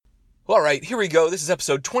All right, here we go. This is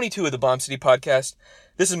episode 22 of the Bomb City Podcast.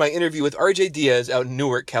 This is my interview with RJ Diaz out in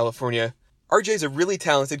Newark, California. RJ is a really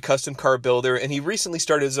talented custom car builder, and he recently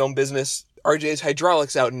started his own business, RJ's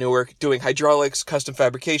Hydraulics, out in Newark, doing hydraulics, custom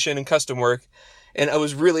fabrication, and custom work. And I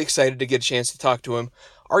was really excited to get a chance to talk to him.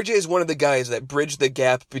 RJ is one of the guys that bridged the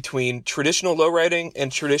gap between traditional lowriding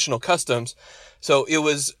and traditional customs. So it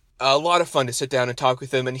was a lot of fun to sit down and talk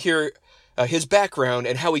with him and hear his background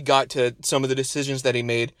and how he got to some of the decisions that he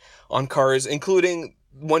made on cars, including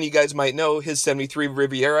one you guys might know, his 73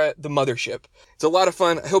 Riviera, the mothership. It's a lot of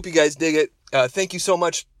fun. I hope you guys dig it. Thank you so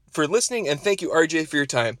much for listening, and thank you, RJ, for your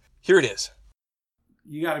time. Here it is.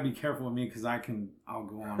 You got to be careful with me because I'll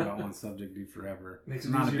go on about one subject forever.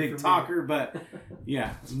 I'm not a big talker, but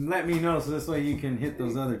yeah, let me know so this way you can hit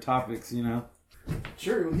those other topics, you know.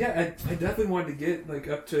 Sure. Yeah, I definitely wanted to get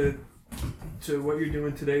up to what you're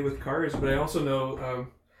doing today with cars, but I also know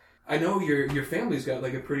I know your family's got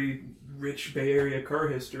a pretty rich Bay Area car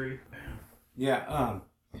history. Yeah.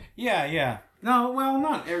 Yeah. No, well,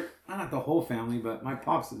 not the whole family, but my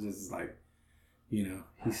pops is just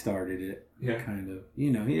he started it. Yeah. Kind of.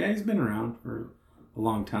 He's been around for a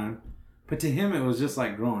long time. But to him, it was just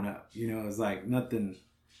like growing up. It was like nothing.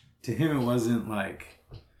 To him, it wasn't like,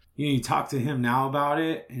 you talk to him now about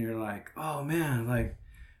it, and you're like, oh man,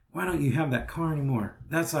 why don't you have that car anymore?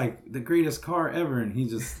 That's like the greatest car ever. And he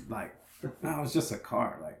just like, no, it's just a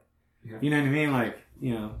car. You know what I mean? I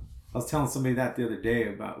was telling somebody that the other day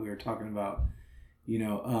we were talking about,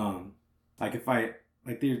 if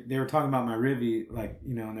they were talking about my Rivi,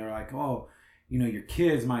 and they were like, oh, your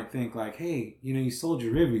kids might think hey, you sold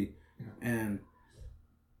your Rivi. And,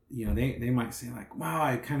 they might say wow,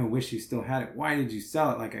 I kind of wish you still had it. Why did you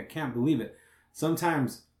sell it? I can't believe it.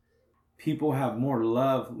 Sometimes people have more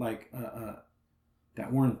love,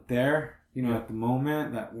 that weren't there, at the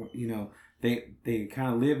moment, that, they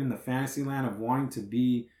kind of live in the fantasy land of wanting to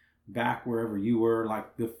be back wherever you were,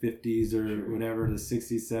 the 50s or whatever, the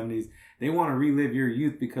 60s, 70s. They want to relive your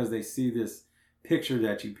youth because they see this picture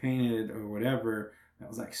that you painted or whatever that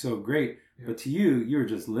was so great. Yeah. But to you were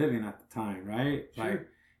just living at the time, right? Sure.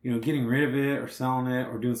 Getting rid of it or selling it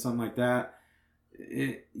or doing something like that.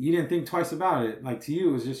 You didn't think twice about it. To you,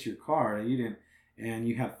 it was just your car. And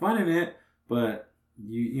you had fun in it, but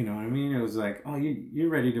you know what I mean? It was you're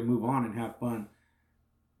ready to move on and have fun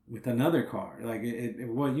with another car.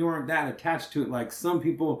 Well, you weren't that attached to it. Some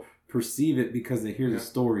people perceive it because they hear the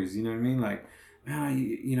stories. You know what I mean?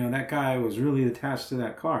 Man, that guy was really attached to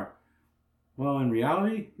that car. Well, in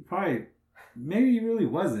reality, maybe he really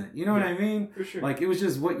wasn't. You know what I mean? For sure. It was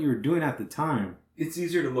just what you were doing at the time. It's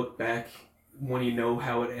easier to look back when you know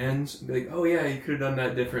how it ends. Be oh yeah, you could have done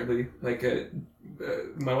that differently.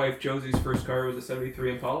 My wife Josie's first car was a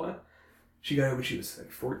 73 Impala. She got it when she was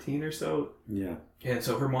 14 or so. Yeah. And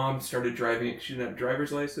so her mom started driving. She didn't have a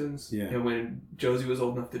driver's license. Yeah. And when Josie was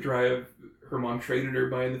old enough to drive, her mom traded her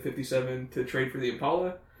buying the 57 to trade for the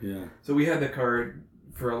Impala. Yeah. So we had the car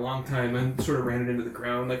for a long time and sort of ran it into the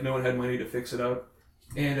ground. No one had money to fix it up.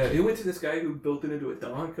 And it went to this guy who built it into a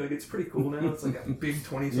donk. It's pretty cool now. It's got big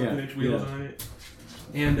 20-something inch wheels on it.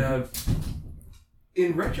 And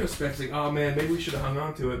in retrospect, oh man, maybe we should have hung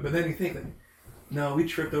on to it. But then you think, no, we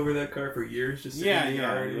tripped over that car for years just sitting in the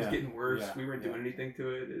yard. It was getting worse. Yeah, we weren't doing anything to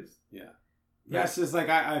it. It's just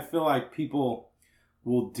I feel like people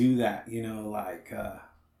will do that,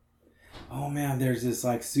 oh man, there's this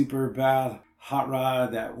super bad hot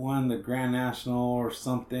rod that won the Grand National or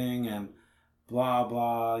something and blah,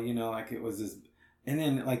 blah, it was this. And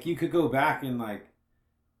then you could go back and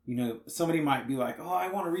somebody might be oh, I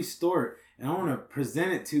want to restore it. And I want to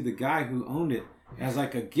present it to the guy who owned it as a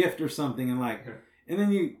gift or something. And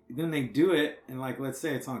and then they do it. And let's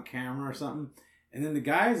say it's on camera or something. And then the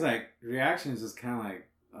guy's reaction is just kind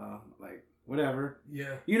of whatever.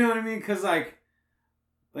 Yeah. You know what I mean? Because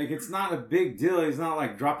it's not a big deal. He's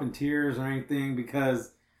not dropping tears or anything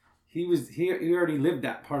because he already lived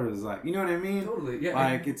that part of his life. You know what I mean? Totally.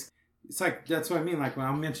 Yeah. It's that's what I mean. When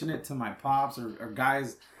I mention it to my pops or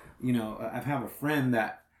guys, I have a friend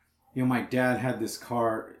that, my dad had this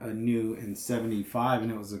car new in 75 and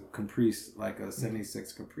it was a Caprice, a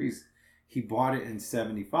 76 Caprice. He bought it in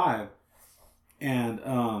 75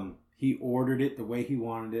 and he ordered it the way he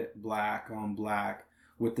wanted it, black on black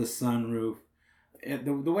with the sunroof.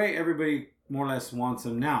 The way everybody more or less wants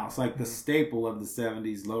them now. It's the staple of the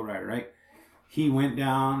 70s lowrider, right? He went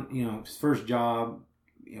down, his first job,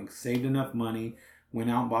 saved enough money, went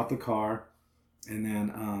out and bought the car. And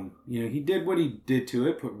then, he did what he did to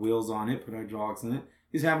it, put wheels on it, put hydraulics in it.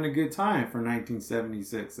 He's having a good time for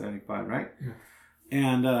 1976, 75, right? Yeah.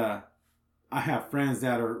 And I have friends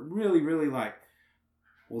that are really, really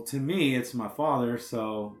Well, to me, it's my father.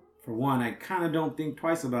 So for one, I kind of don't think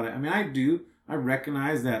twice about it. I mean, I do. I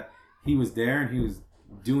recognize that he was there and he was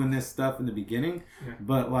doing this stuff in the beginning. Yeah.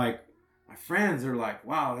 But like my friends are like,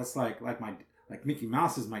 wow, that's like Mickey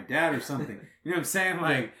Mouse is my dad or something. You know what I'm saying?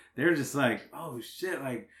 Like they're just like, oh shit,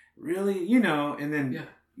 like really, you know. And then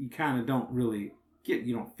you kind of don't really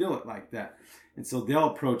you don't feel it like that. And so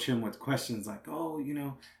they'll approach him with questions like, oh, you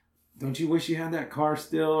know, don't you wish you had that car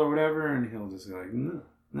still or whatever? And he'll just go like,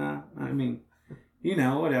 nah, I mean, you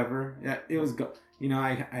know, whatever. Yeah, it was, you know,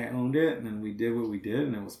 I owned it and then we did what we did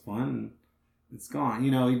and it was fun and it's gone.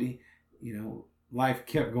 You know, life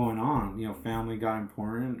kept going on. You know, family got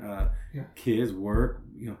important, kids, work,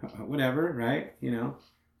 you know, whatever, right? You know,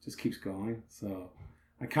 just keeps going. So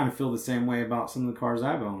I kind of feel the same way about some of the cars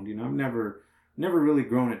I've owned. You know, I've never really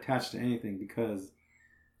grown attached to anything because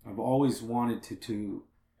I've always wanted to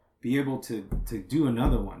be able to do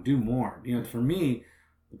another one, do more. You know, for me,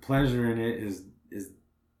 the pleasure in it is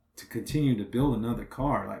to continue to build another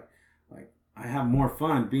car. Like I have more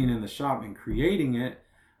fun being in the shop and creating it,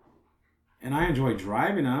 and I enjoy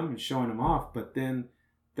driving them and showing them off. But then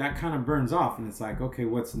that kind of burns off, and it's like, okay,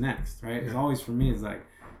 what's next, right? It's always for me. It's like,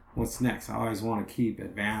 what's next? I always want to keep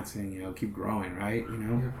advancing, you know, keep growing, right? You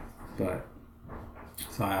know, but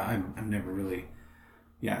so I've never really,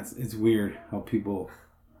 it's weird how people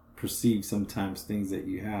perceive sometimes things that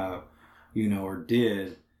you have, you know, or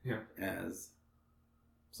did as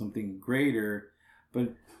something greater.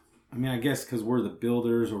 But I mean, I guess because we're the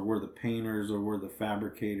builders or we're the painters or we're the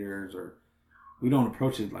fabricators, or we don't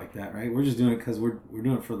approach it like that, right? We're just doing it because we're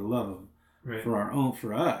doing it for the love of, for our own,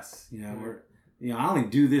 for us, you know. I only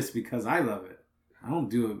do this because I love it. I don't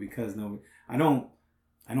do it because I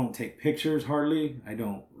don't take pictures hardly. I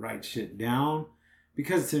don't write shit down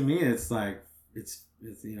because to me it's like it's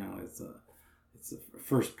you know, it's a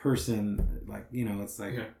first person, like, you know, it's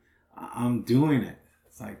like I'm doing it.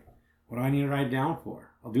 It's like, what do I need to write down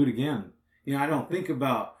for? I'll do it again. You know, I don't think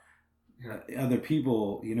about other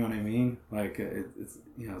people, you know what I mean? Like it's,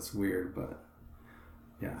 you know, it's weird, but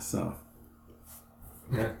so.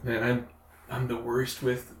 Yeah, man, I'm the worst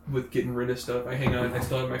with getting rid of stuff. I hang on. I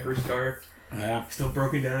still have my first car. Yeah. Still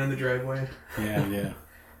broken down in the driveway. Yeah.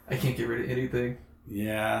 I can't get rid of anything.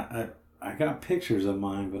 Yeah, I got pictures of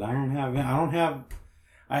mine, but I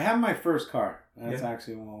have my first car. That's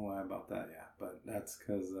actually one way about that, But that's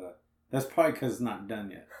probably because it's not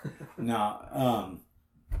done yet. No,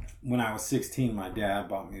 when I was 16, my dad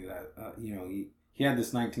bought me that, you know, he had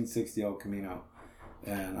this 1960 El Camino,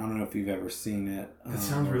 and I don't know if you've ever seen it. It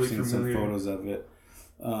sounds really familiar. Some photos of it.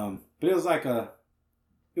 But it was like it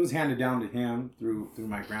was handed down to him through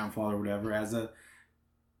my grandfather or whatever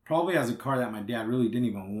probably as a car that my dad really didn't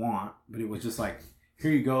even want, but it was just like,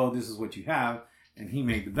 here you go, this is what you have, and he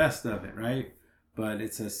made the best of it, right? But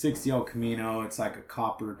it's a 60 El Camino. It's like a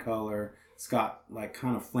copper color. It's got like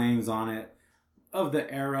kind of flames on it of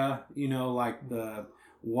the era, you know, like the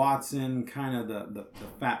Watson, kind of the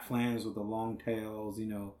fat flames with the long tails, you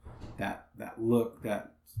know, that look, that's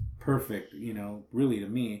perfect, you know, really to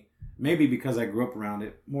me. Maybe because I grew up around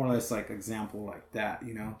it, more or less like example like that,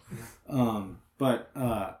 you know. But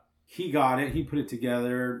he got it. He put it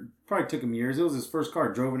together. Probably took him years. It was his first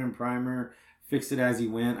car. Drove it in primer. Fixed it as he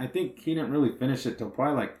went. I think he didn't really finish it till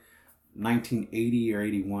probably like 1980 or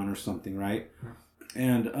 81 or something, right?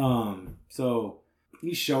 And so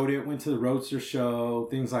he showed it. Went to the Roadster show.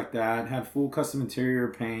 Things like that. Had full custom interior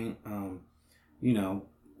paint. You know,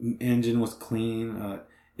 engine was clean.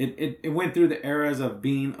 It went through the eras of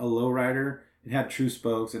being a lowrider. It had true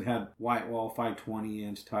spokes. It had white wall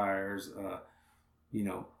 520-inch tires. You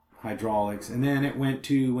know, hydraulics. And then it went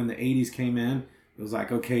to when the 80s came in. It was like,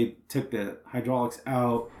 okay, took the hydraulics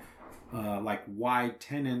out, like wide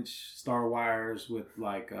 10-inch star wires with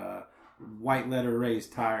like white letter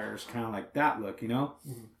raised tires, kind of like that look, you know?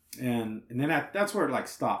 Mm-hmm. And then that's where it like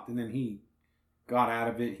stopped. And then he got out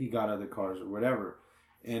of it. He got other cars or whatever.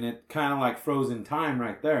 And it kind of like froze in time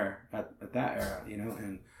right there at that era, you know?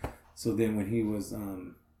 And so then when he was,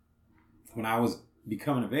 when I was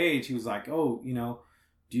becoming of age, he was like, oh, you know,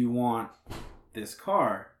 do you want this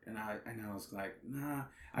car? And I was like, nah,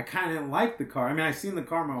 I kind of didn't like the car. I mean, I seen the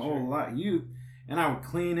car my whole youth, and I would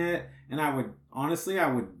clean it, and I would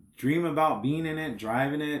dream about being in it,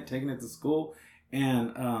 driving it, taking it to school.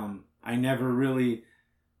 And I never really,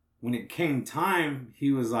 when it came time,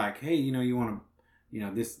 he was like, hey, you know, you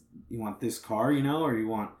want this car, you know, or you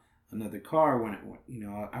want another car? When it, you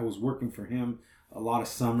know, I was working for him a lot of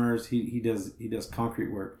summers. He does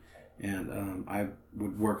concrete work, and I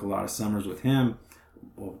would work a lot of summers with him.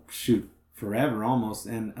 Well, shoot, forever almost.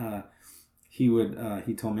 And he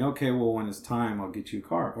told me, okay, well, when it's time, I'll get you a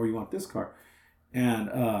car, or you want this car. And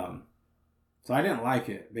so I didn't like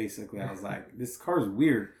it, basically. I was like, this car is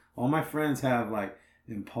weird. All my friends have like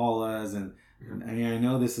Impalas, and I mean, I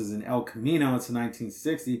know this is an El Camino, it's a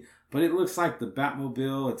 1960, but it looks like the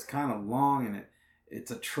Batmobile. It's kind of long, and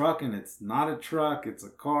it's a truck, and it's not a truck, it's a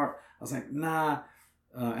car. I was like, nah.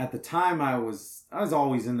 At the time, I was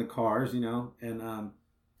always into cars, and a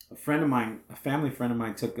family friend of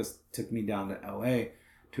mine took me down to LA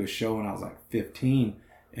to a show when I was like 15,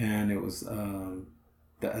 and it was the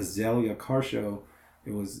Azalea car show.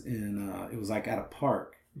 It was it was like at a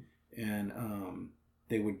park, and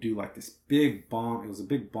they would do like this big bomb. It was a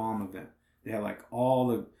big bomb event. They had like all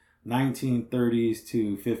the 1930s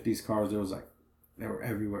to 50s cars. They were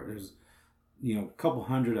everywhere. There's a couple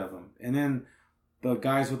hundred of them, and then the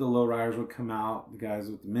guys with the lowriders would come out, the guys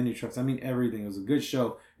with the mini trucks. I mean, everything. It was a good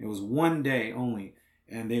show. It was one day only.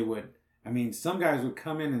 And they would, some guys would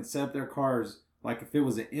come in and set up their cars like if it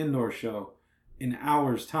was an indoor show in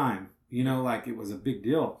hours' time. Like it was a big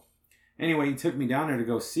deal. Anyway, he took me down there to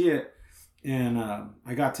go see it. And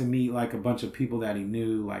I got to meet like a bunch of people that he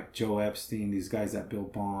knew, like Joe Epstein, these guys that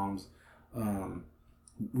build bombs.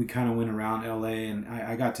 We kind of went around LA, and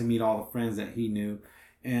I got to meet all the friends that he knew.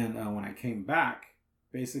 And when I came back,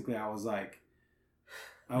 basically I was like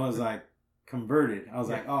converted. I was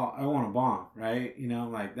like, oh, I want a bomb, right?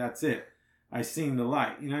 Like that's it. I seen the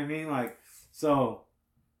light. You know what I mean? Like, so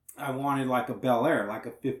I wanted like a Bel Air, like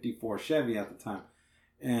a 54 Chevy at the time.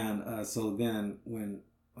 And so then when,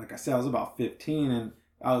 like I said, I was about 15 and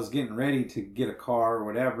I was getting ready to get a car or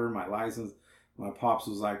whatever, my license, my pops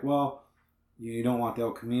was like, well, you don't want the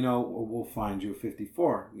El Camino, we'll find you a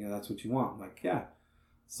 54. That's what you want. I'm like, yeah.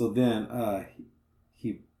 So then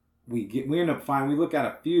we end up finding, we look at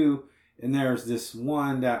a few, and there's this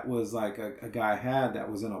one that was like a guy had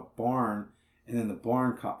that was in a barn, and then the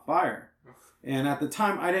barn caught fire. And at the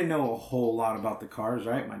time, I didn't know a whole lot about the cars,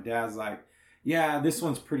 right? My dad's like, yeah, this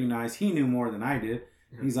one's pretty nice. He knew more than I did.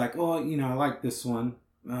 Yeah. He's like, oh, I like this one.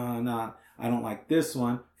 No, I don't like this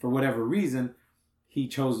one. For whatever reason, he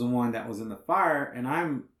chose the one that was in the fire, and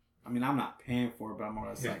I'm not paying for it, but I'm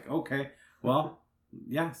always like, okay, well,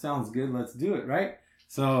 yeah, sounds good. Let's do it, right?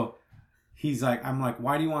 So he's like, I'm like,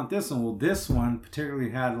 why do you want this one? Well, this one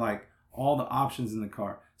particularly had like all the options in the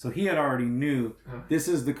car. So he had already knew this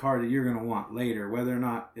is the car that you're going to want later, whether or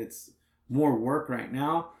not it's more work right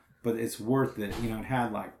now, but it's worth it. It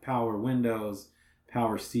had like power windows,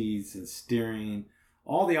 power seats, and steering,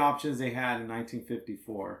 all the options they had in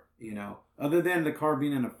 1954, other than the car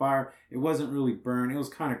being in a fire. It wasn't really burned. It was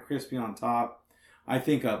kind of crispy on top. I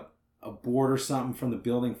think a board or something from the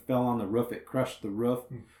building fell on the roof. It crushed the roof.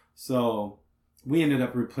 So we ended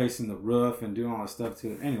up replacing the roof and doing all this stuff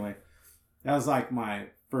to it. Anyway, that was like my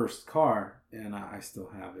first car, and I still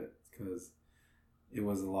have it because it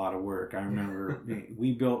was a lot of work. I remember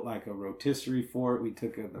we built like a rotisserie for it. We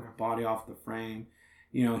took the body off the frame.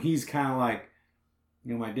 He's kind of like,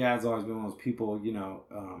 my dad's always been one of those people,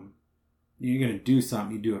 you're going to do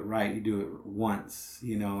something, you do it right. You do it once,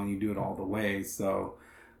 and you do it all the way. So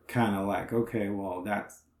kind of like, okay, well,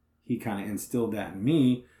 he kind of instilled that in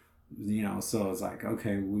me, so it's like,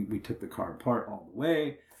 okay, we took the car apart all the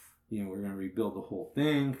way. We're going to rebuild the whole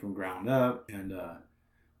thing from ground up. And so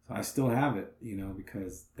I still have it,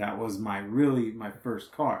 because that was my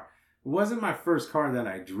first car. It wasn't my first car that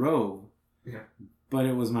I drove, but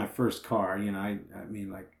it was my first car. It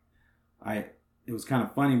was kind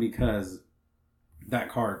of funny because that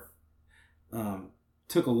car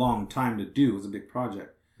took a long time to do. It was a big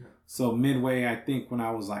project. So midway, I think when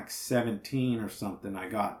I was like 17 or something, I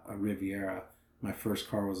got a Riviera. My first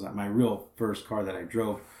car was my real first car that I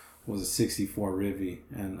drove was a 64 Rivi.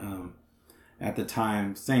 And at the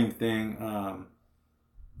time, same thing.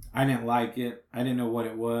 I didn't like it. I didn't know what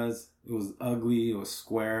it was. It was ugly. It was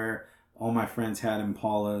square. All my friends had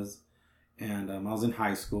Impalas. And I was in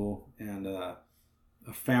high school. And a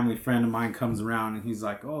family friend of mine comes around and he's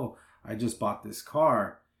like, oh, I just bought this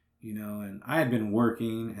car. And I had been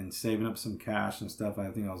working and saving up some cash and stuff.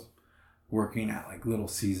 I think I was working at like Little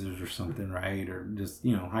Caesars or something, right? Or just,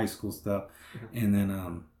 high school stuff. And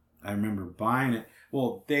then I remember buying it.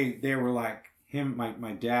 Well, they were like,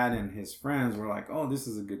 my dad and his friends were like, oh, this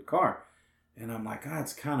is a good car. And I'm like,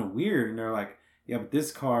 it's kind of weird. And they're like, yeah, but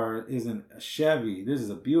this car isn't a Chevy. This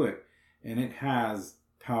is a Buick. And it has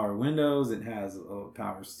power windows. It has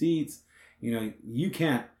power seats. You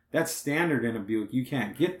can't. That's standard in a Buick. You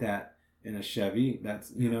can't get that in a Chevy.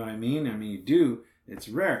 That's, what I mean? You do. It's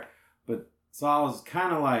rare. But so I was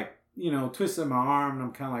kind of like, twisting my arm. And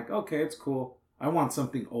I'm kind of like, okay, it's cool. I want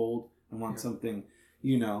something old. I want something,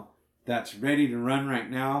 that that's ready to run right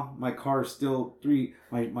now. My car is still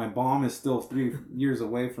my bomb is still 3 years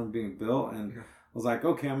away from being built. And I was like,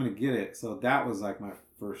 okay, I'm going to get it. So that was like my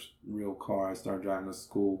first real car. I started driving to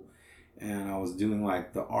school, and I was doing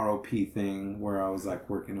like the ROP thing where I was like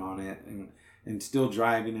working on it and still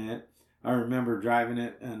driving it. I remember driving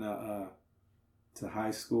it and to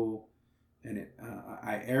high school, and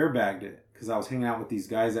I airbagged it because I was hanging out with these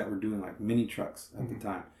guys that were doing like mini trucks at the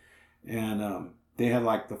time, and they had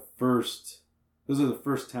like those are the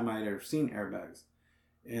first time I had ever seen airbags,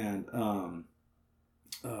 and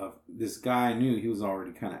this guy I knew, he was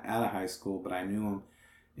already kind of out of high school, but I knew him,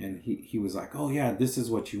 and he was like, oh yeah, this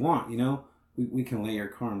is what you want, you know, we can lay your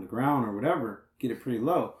car on the ground or whatever, get it pretty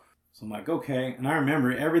low. So I'm like, okay. And I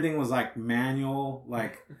remember everything was like manual,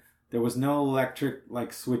 like there was no electric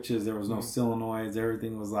like switches, there was no solenoids,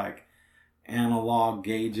 everything was like analog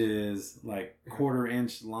gauges, like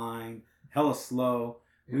 1/4-inch line, hella slow.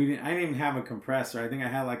 I didn't even have a compressor. I think I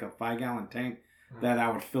had like a 5-gallon tank that I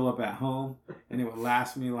would fill up at home, and it would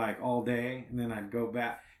last me like all day, and then I'd go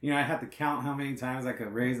back. You know, I had to count how many times I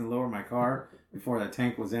could raise and lower my car before the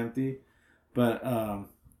tank was empty. But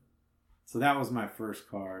so that was my first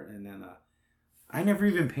car, and then I never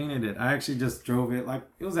even painted it. I actually just drove it. Like,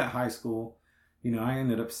 it was at high school. You know, I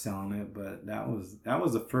ended up selling it, but that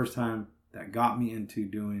was the first time that got me into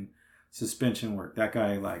doing suspension work. That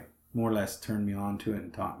guy like more or less turned me on to it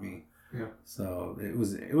and taught me. Yeah. So it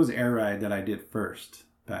was air ride that I did first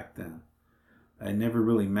back then. I never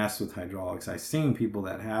really messed with hydraulics. I seen people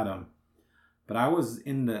that had them, but I was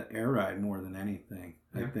in the air ride more than anything,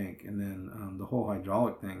 I think. And then the whole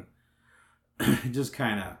hydraulic thing, it just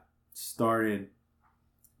kind of started,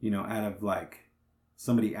 you know, out of like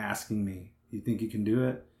somebody asking me, "You think you can do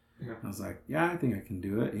it?" Yeah. I was like, "Yeah, I think I can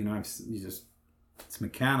do it." You know, it's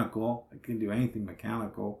mechanical. I can do anything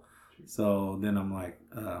mechanical. So then I'm like,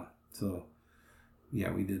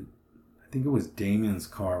 we did. I think it was Damien's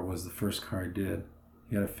car was the first car I did.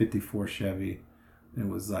 He had a 54 Chevy. It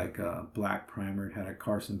was like black primer. It had a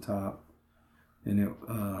Carson top, and it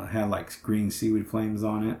had like green seaweed flames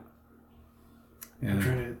on it. And,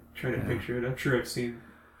 I'm trying to picture it. I'm sure I've seen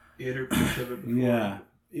it or picture of it before.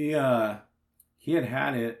 Yeah. He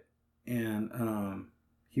had it, and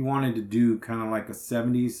he wanted to do kind of like a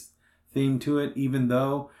 70s theme to it, even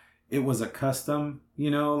though it was a custom, you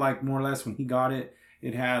know, like more or less when he got it,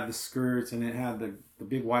 it had the skirts and it had the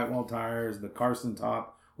big white wall tires. The Carson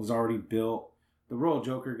top was already built. The Royal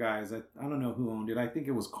Joker guys, I don't know who owned it. I think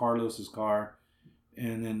it was Carlos's car,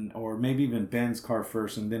 and then, or maybe even Ben's car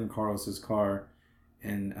first and then Carlos's car.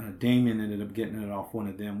 And Damien ended up getting it off one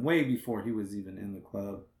of them way before he was even in the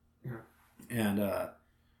club. Yeah. And I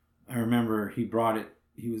remember he brought it.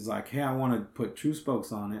 He was like, "Hey, I want to put true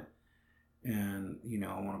spokes on it, and you know,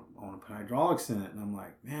 I want to put hydraulics in it." And I'm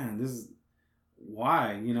like, "Man, this is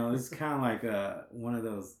why? You know, this is kind of like one of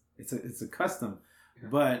those. It's a custom,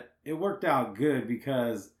 but it worked out good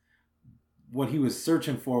because what he was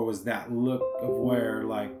searching for was that look of where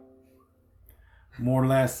like." More or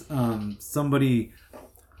less, somebody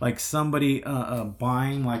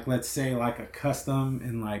buying, like, let's say like a custom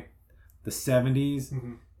in like the 70s,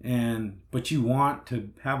 but you want to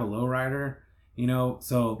have a lowrider, you know.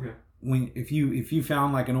 So if you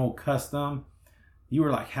found like an old custom, you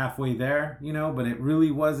were like halfway there, you know, but it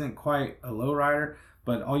really wasn't quite a lowrider.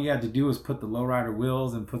 But all you had to do was put the lowrider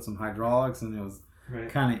wheels and put some hydraulics, and it was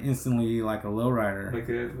kind of instantly like a lowrider. Like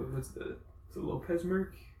what's the Lopez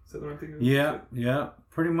Merc? Is that the one thing? Yeah,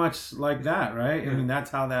 pretty much like that, right? Yeah. I mean,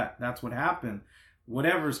 that's what happened.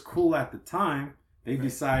 Whatever's cool at the time, they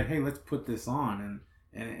decide, hey, let's put this on,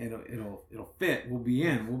 and it'll fit. We'll be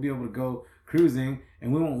in. We'll be able to go cruising,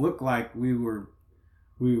 and we won't look like we were,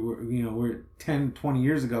 you know, we're 10, 20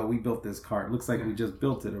 years ago we built this car. It looks like we just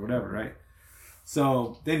built it or whatever, right?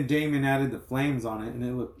 So then Damien added the flames on it, and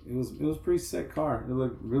it was a pretty sick car. It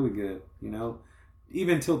looked really good, you know,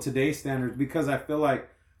 even till today's standards, because I feel like.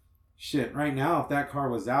 Shit, right now, if that car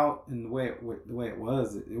was out in the way it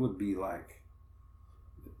was, it would be like,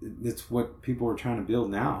 it's what people were trying to build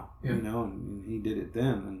now, you know, and he did it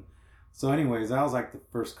then. And so anyways, that was like the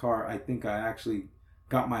first car I think I actually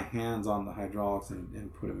got my hands on the hydraulics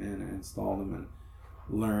and put them in and installed them and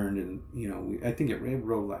learned. And, you know, I think it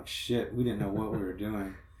rode like shit. We didn't know what we were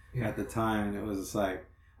doing at the time. And it was just like,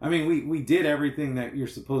 I mean, we did everything that you're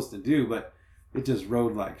supposed to do, but it just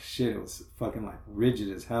rode like shit. It was fucking like rigid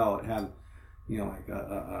as hell. It had, you know,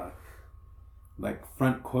 like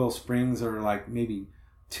front coil springs or like maybe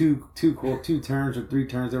two turns or 3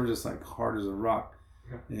 turns. They were just like hard as a rock,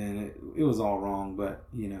 and it was all wrong. But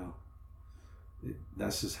you know,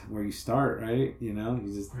 that's just where you start, right? You know,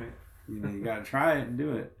 you just you know you gotta try it and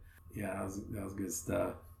do it. Yeah, that was good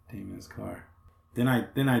stuff. Damien's car. Then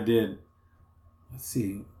I did. Let's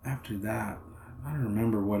see. After that, I don't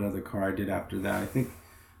remember what other car I did after that. I think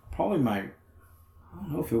probably I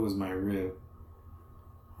don't know if it was my Rib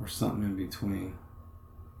or something in between.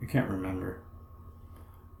 I can't remember,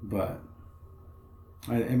 but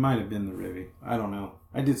it might have been the Ribby. I don't know.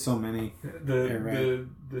 I did so many. The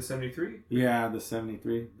 73. Yeah, the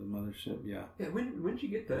 73, the mothership. Yeah. Yeah. When did you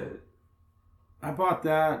get that? I bought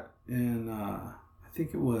that in. I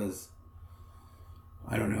think it was.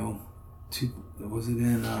 I don't know. Was it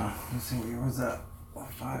in? Let's see. Where was that?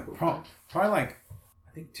 Probably like.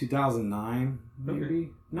 I think 2009, maybe. Okay.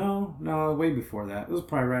 No, way before that. It was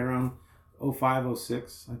probably right around 05,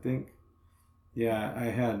 06, I think. Yeah, I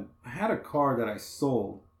had a car that I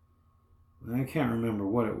sold. And I can't remember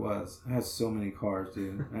what it was. I had so many cars,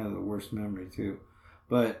 dude. I had the worst memory, too.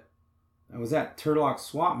 But I was at Turlock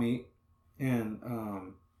Swap Meet, and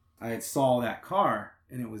I had saw that car,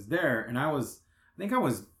 and it was there. And I think I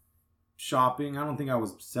was shopping. I don't think I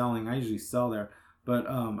was selling. I usually sell there. But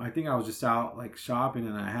I think I was just out, like, shopping,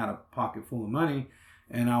 and I had a pocket full of money.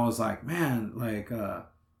 And I was like, man, like,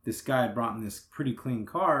 this guy had brought me this pretty clean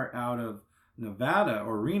car out of Nevada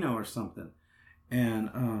or Reno or something. And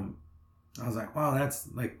I was like, wow, that's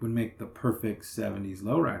like would make the perfect 70s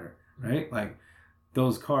lowrider, right? Like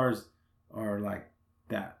those cars are like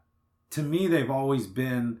that. To me, they've always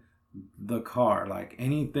been the car, like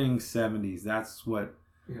anything 70s. That's what,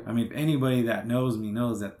 I mean, if anybody that knows me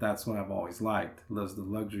knows that that's what I've always liked, loves the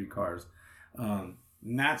luxury cars. And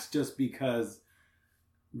that's just because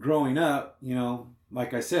growing up, you know,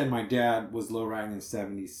 like I said, my dad was low riding in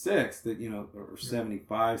 76, that, you know, or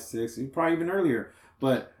 75, 6, probably even earlier.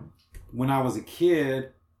 But when I was a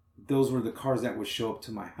kid, those were the cars that would show up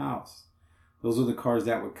to my house. Those were the cars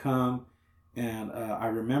that would come. And I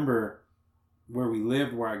remember where we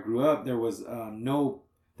lived, where I grew up, there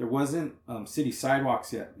wasn't city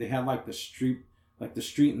sidewalks yet. They had like the street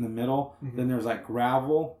in the middle. Mm-hmm. Then there's like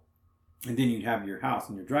gravel. And then you'd have your house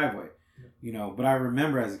and your driveway, you know. But I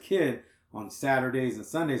remember as a kid, on Saturdays and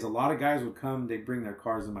Sundays, a lot of guys would come. They'd bring their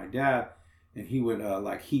cars to my dad, and he would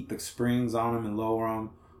like heat the springs on them and lower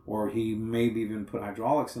them, or he maybe even put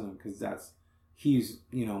hydraulics in them, because he's,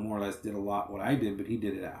 you know, more or less did a lot what I did, but he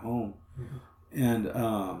did it at home. Mm-hmm.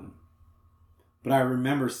 And but I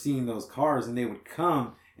remember seeing those cars, and they would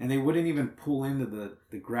come, and they wouldn't even pull into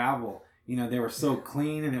the gravel. You know, they were so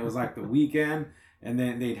clean, and it was like the weekend, and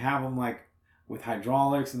then they'd have them like with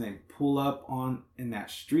hydraulics, and they'd pull up in that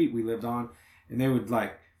street we lived on, and they would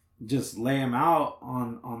like just lay them out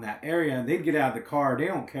on that area, and they'd get out of the car. They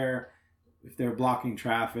don't care if they're blocking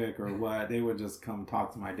traffic or what. They would just come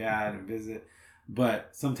talk to my dad and visit. But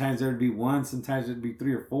sometimes there'd be one, sometimes there'd be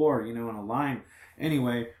 3 or 4, you know, in a line.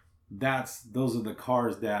 Anyway, those are the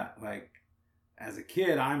cars that, like, as a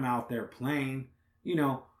kid, I'm out there playing. You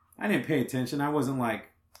know, I didn't pay attention. I wasn't like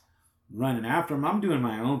running after them. I'm doing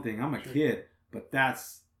my own thing. I'm a kid. But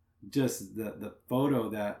that's just the photo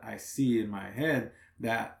that I see in my head,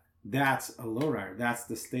 that's a lowrider. That's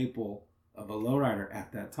the staple of a lowrider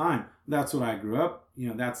at that time. That's what I grew up. You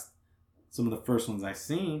know, that's some of the first ones I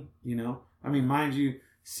seen, you know. I mean, mind you,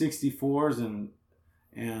 64s and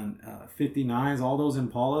 59s, all those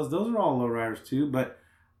Impalas, those are all lowriders too. But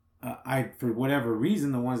for whatever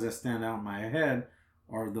reason, the ones that stand out in my head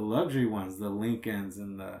are the luxury ones, the Lincolns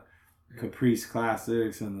and the Caprice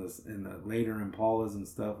Classics and the later Impalas and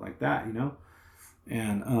stuff like that, you know.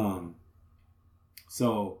 And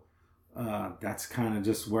so that's kind of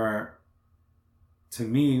just where, to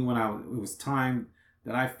me, when it was time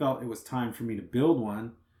that I felt it was time for me to build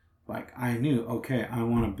one. Like, I knew, okay, I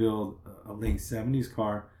want to build a late 70s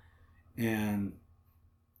car. And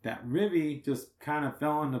that Ribby just kind of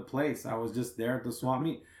fell into place. I was just there at the swap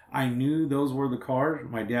meet. I knew those were the cars.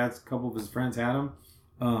 My dad's, a couple of his friends had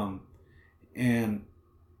them. And,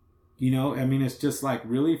 you know, I mean, it's just like,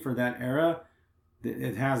 really, for that era,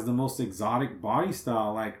 it has the most exotic body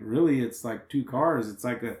style. Like, really, it's like 2 cars. It's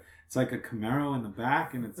like a Camaro in the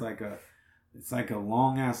back, and it's like a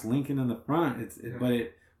long ass Lincoln in the front.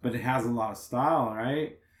 But it has a lot of style,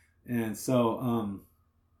 right? And so,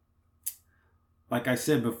 like I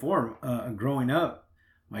said before, growing up,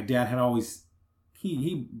 my dad had always,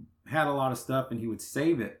 he had a lot of stuff, and he would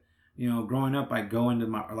save it. You know, growing up, I'd go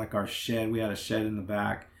into our shed. We had a shed in the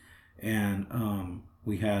back, and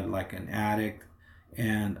we had like an attic,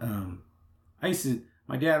 and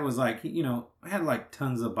my dad was like, you know, I had like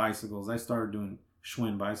tons of bicycles. I started doing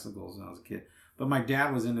Schwinn bicycles when I was a kid. But my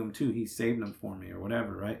dad was into them too. He saved them for me or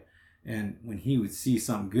whatever, right? And when he would see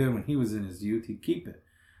something good when he was in his youth, he'd keep it.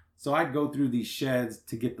 So I'd go through these sheds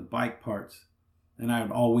to get the bike parts. and I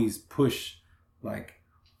would always push like,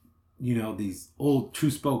 these old true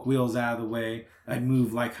spoke wheels out of the way. I'd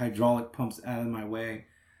move like hydraulic pumps out of my way.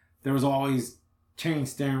 There was always chain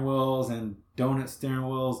steering wheels and donut steering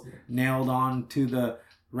wheels nailed on to the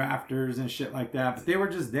rafters and shit like that. But they were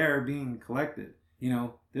just there being collected.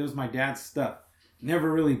 It was my dad's stuff.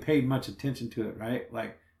 Never really paid much attention to it, right?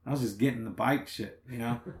 Like, I was just getting the bike shit,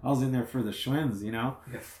 I was in there for the Schwinns,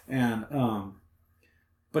 Yes. And,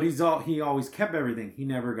 but he always kept everything. He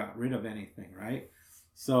never got rid of anything, right?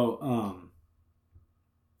 So,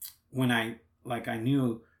 when I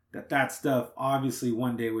knew that stuff obviously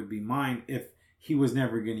one day would be mine if he was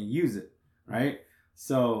never going to use it, right?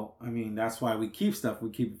 So, I mean, that's why we keep stuff. We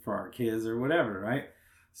keep it for our kids or whatever, right?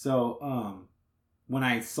 So, when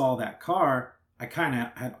I saw that car, I kind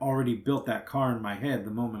of had already built that car in my head the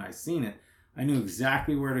moment I seen it. I knew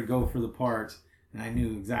exactly where to go for the parts, and I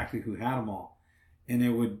knew exactly who had them all. And it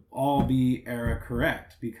would all be era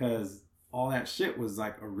correct because all that shit was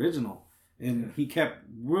like original. And he kept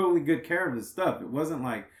really good care of his stuff. It wasn't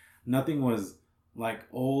like nothing was like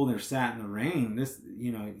old or sat in the rain. This,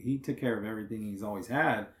 he took care of everything he's always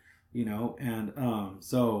had, and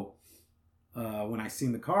so when I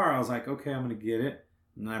seen the car, I was like, okay, I'm going to get it.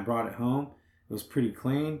 And then I brought it home. It was pretty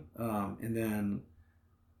clean. And then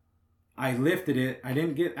I lifted it. I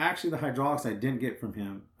didn't get, actually the hydraulics I didn't get from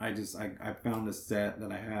him. I found a set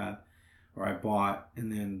that I had, or I bought.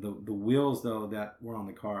 And then the wheels though that were on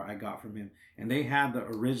the car, I got from him. And they had the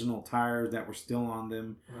original tires that were still on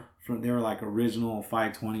them. They were like original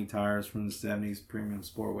 520 tires from the 70s, premium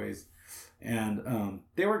Sportways. And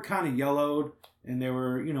they were kind of yellowed and they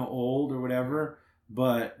were, old or whatever.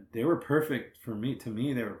 But they were perfect for me. To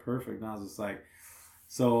me, they were perfect. And I was just like,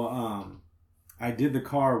 so I did the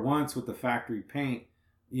car once with the factory paint,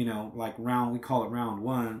 like we call it round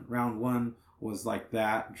one. Round one was like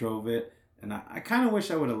that, drove it. And I kind of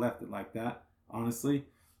wish I would have left it like that, honestly.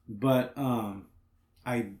 But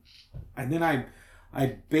I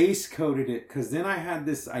base coated it because then I had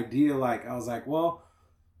this idea, like, I was like, well,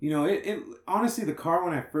 it honestly, the car,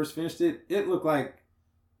 when I first finished it, it looked like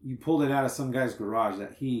you pulled it out of some guy's garage,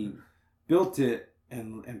 that he built it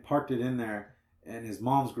and parked it in there in his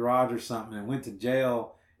mom's garage or something and went to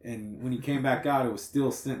jail. And when he came back out, it was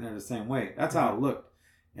still sitting there the same way. That's how it looked.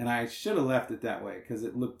 And I should have left it that way because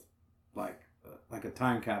it looked like a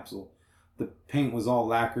time capsule. The paint was all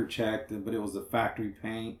lacquer checked, but it was a factory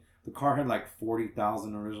paint. The car had like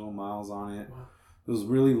 40,000 original miles on it. Wow. It was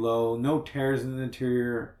really low. No tears in the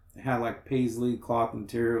interior. It had like paisley cloth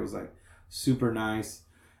interior. It was like super nice.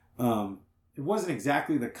 It wasn't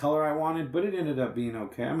exactly the color I wanted, but it ended up being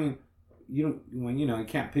okay. I mean, you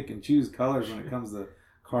can't pick and choose colors when it comes to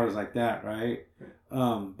cars like that, right?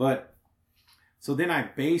 But so then I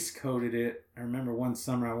base coated it. I remember one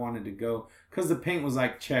summer I wanted to go because the paint was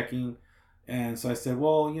like checking, and so I said,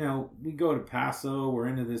 well, we go to Paso. We're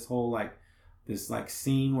into this whole this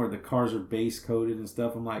scene where the cars are base coated and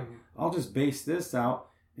stuff. I'm like, I'll just base this out,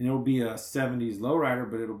 and it'll be a 70s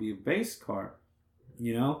lowrider, but it'll be a base car.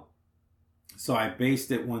 So I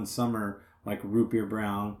based it one summer like root beer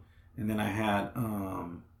brown, and then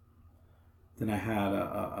I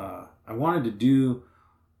wanted to do,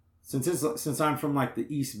 since I'm from like the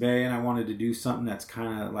East Bay, and I wanted to do something that's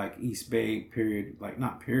kind of like East Bay period, like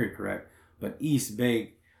not period correct, but East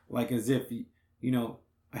Bay, like as if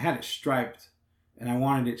I had it striped, and I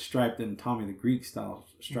wanted it striped in Tommy the Greek style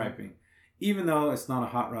striping, even though it's not a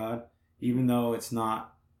hot rod, even though it's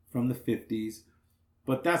not from the 50s.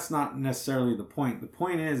 But that's not necessarily the point. The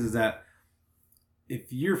point is that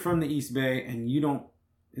if you're from the East Bay and you don't,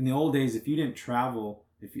 in the old days, if you didn't travel,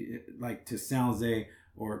 if you like to San Jose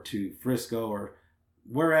or to Frisco or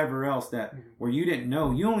wherever else where you didn't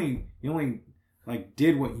know, you only like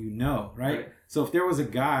did what right? So if there was a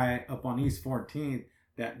guy up on East 14th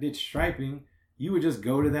that did striping, you would just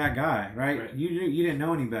go to that guy, right? You didn't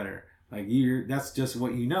know any better. Like that's just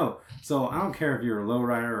what you know. So I don't care if you're a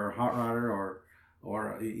lowrider or a hot rodder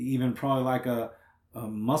or even probably like a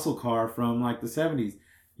muscle car from like the 70s.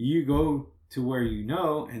 You go to where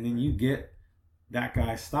and then you get that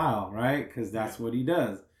guy's style, right? Because that's what he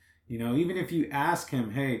does. Even if you ask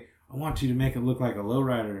him, hey, I want you to make it look like a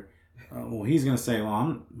lowrider, well, he's going to say, well,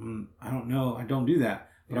 I don't know. I don't do that.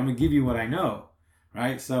 But I'm going to give you what I know,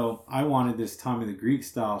 right? So I wanted this Tommy the Greek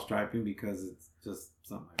style striping because it's just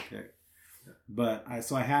something I picked. But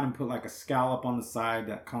I had him put like a scallop on the side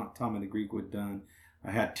that Tommy the Greek would done. I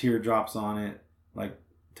had teardrops on it, like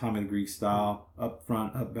Tommy the Greek style, up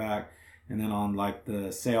front, up back. And then on like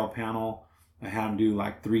the sail panel, I had him do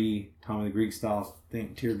like 3 Tommy the Greek style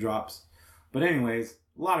teardrops. But anyways,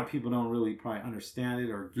 a lot of people don't really probably understand it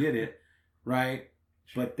or get it. right?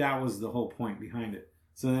 But that was the whole point behind it.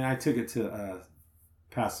 So then I took it to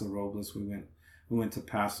Paso Robles. We went to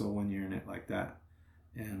Paso one year in it like that,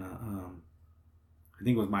 and I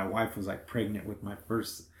think it was my wife was like pregnant with my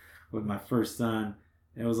first son.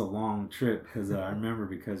 It was a long trip because I remember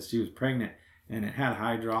because she was pregnant and it had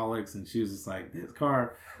hydraulics and she was just like, this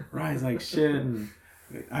car rides like shit. And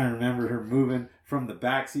I remember her moving from the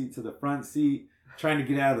back seat to the front seat, trying to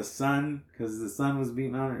get out of the sun because the sun was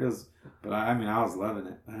beating on her. But I was loving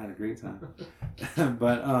it. I had a great time.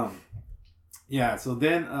 But yeah. So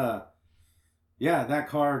then that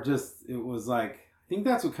car it was like, I think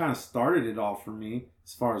that's what kind of started it all for me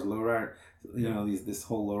as far as lowrider. This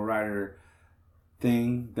whole lowrider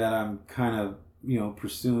thing that I'm kind of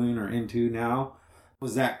pursuing or into now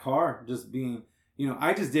was that car just being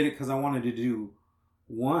I just did it because I wanted to do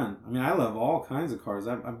one. I mean, I love all kinds of cars.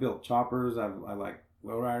 I've built choppers. I like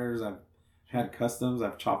lowriders. I've had customs.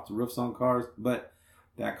 I've chopped roofs on cars. But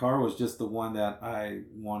that car was just the one that I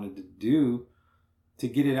wanted to do to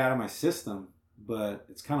get it out of my system. But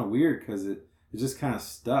it's kind of weird because it just kind of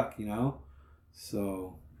stuck,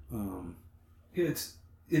 So it's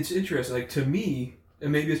interesting. Like, to me,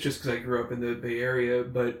 and maybe it's just because I grew up in the Bay Area,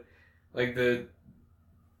 but like the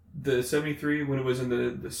 73 when it was in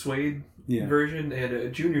the suede version and a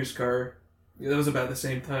Junior's car, that was about the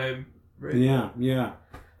same time, right? Yeah.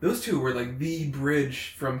 Those two were like the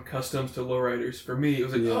bridge from customs to lowriders for me. It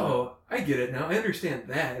was like, oh, I get it now. I understand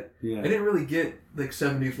that. Yeah. I didn't really get like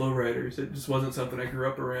 70s lowriders. It just wasn't something I grew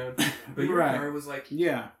up around. But your car was like,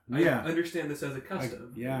 I understand this as a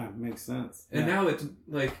custom. Makes sense. And now it's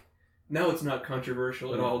like, it's not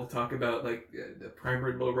controversial at all to talk about like the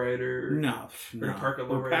primered lowrider or to park a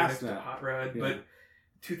lowrider next to a hot rod. Yeah. But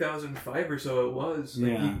 2005 or so it was.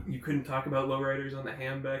 Like, you couldn't talk about lowriders on the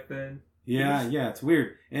Ham back then. Yeah, it's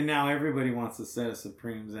weird. And now everybody wants a set of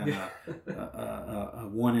Supremes and a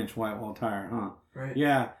 1-inch white wall tire, huh? Right.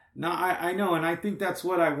 Yeah. No, I know, and I think that's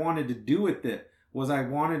what I wanted to do with it. Was I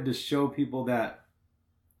wanted to show people that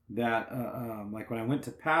like when I went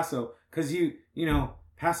to Paso, because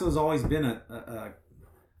Paso's always been a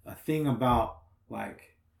thing about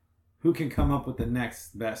like who can come up with the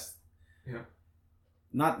next best,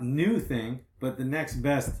 not new thing, but the next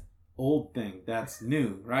best old thing that's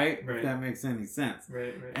new, right? If that makes any sense.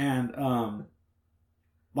 Right. And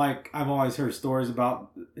like I've always heard stories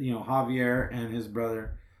about Javier and his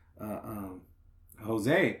brother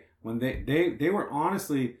Jose when they were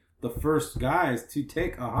honestly the first guys to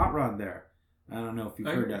take a hot rod there. I don't know if you've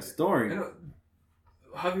heard that story.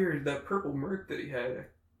 Javier, that purple Merc that he had.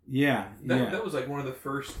 That was like one of the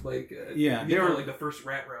first they were like the first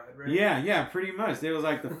rat rod, right? Yeah, pretty much. It was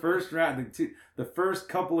like the first the first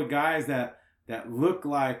couple of guys that looked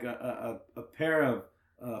like a pair of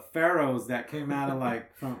pharaohs that came out of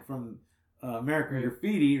like from American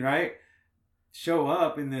Graffiti, right? Show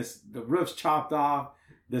up in the roof's chopped off,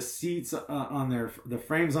 the seats the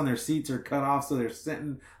frames on their seats are cut off, so they're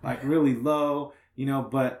sitting like really low,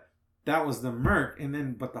 but that was the Merc,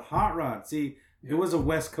 but the hot rod, see. It was a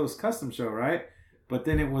West Coast custom show, right? But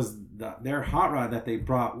then it was their hot rod that they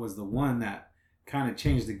brought was the one that kind of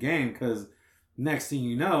changed the game, because next thing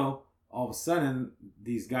you know, all of a sudden,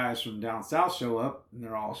 these guys from down south show up, and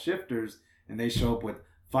they're all shifters, and they show up with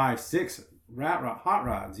 5-6 hot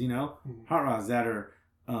rods, hot rods that are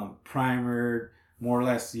primered, more or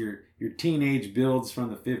less your teenage builds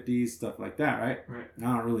from the 50s, stuff like that, right? Right. I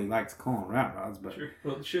don't really like to call them rat rods, but sure.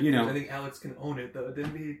 Well, the shifters, I think Alex can own it though,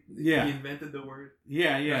 didn't he? Yeah. He invented the word.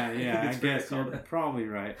 Yeah. I guess you're probably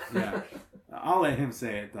right. Yeah. I'll let him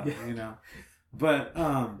say it though, But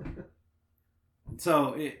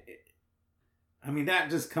so that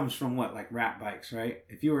just comes from what, like rat bikes, right?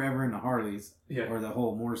 If you were ever into Harleys or the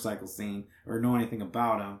whole motorcycle scene or know anything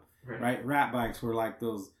about them, right? Rat bikes were like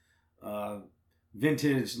those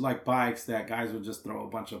vintage like bikes that guys would just throw a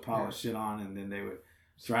bunch of polished shit on, and then they would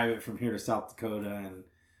drive it from here to South Dakota, and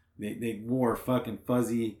they wore fucking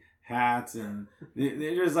fuzzy hats, and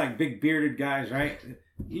they're just like big bearded guys, right?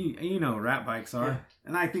 You know what rat bikes are.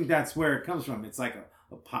 And I think that's where it comes from. It's like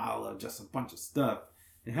a pile of just a bunch of stuff.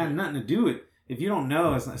 It had nothing to do with, if you don't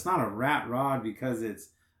know, it's not a rat rod because it's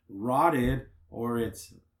rotted or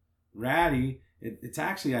it's ratty. It's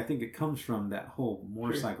actually, I think it comes from that whole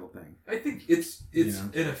motorcycle thing. I think it's an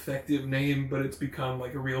effective name, but it's become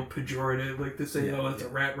like a real pejorative, like to say, it's a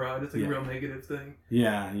rat rod. It's like a real negative thing.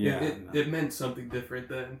 It meant something different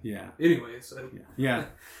then. Yeah. Anyways. Yeah.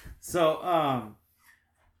 So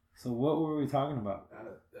what were we talking about?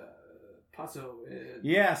 Paso.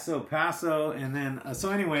 So Paso, and then, so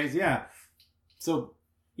anyways, So,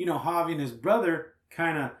 Javi and his brother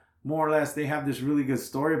kind of more or less, they have this really good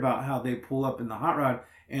story about how they pull up in the hot rod,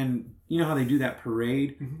 and you know how they do that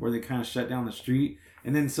parade where they kind of shut down the street,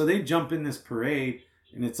 and then so they jump in this parade,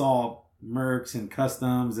 and it's all Mercs and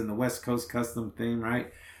customs and the West Coast custom thing,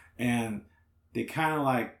 right? And they kind of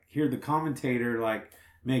like hear the commentator like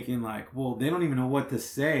making like, well, they don't even know what to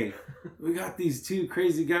say. We got these two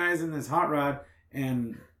crazy guys in this hot rod,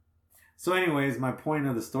 and so anyways, my point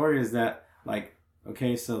of the story is that like,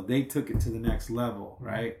 okay, so they took it to the next level,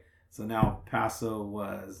 right? So now Paso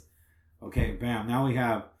was, okay, bam. Now we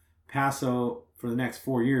have Paso for the next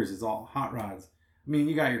 4 years is all hot rods. I mean,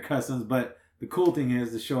 you got your customs, but the cool thing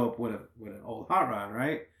is to show up with an old hot rod,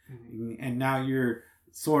 right? And now you're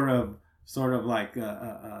sort of like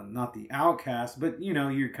not the outcast, but you know,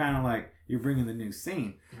 you're kind of like you're bringing the new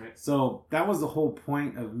scene. Right. So that was the whole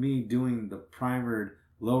point of me doing the primered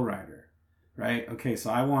lowrider, right? Okay,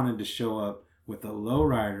 so I wanted to show up with a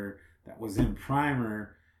lowrider that was in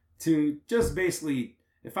primer to just basically,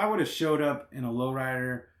 if I would have showed up in a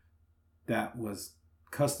lowrider that was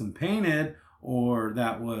custom painted or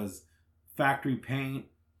that was factory paint,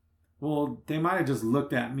 well, they might have just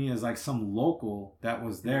looked at me as like some local that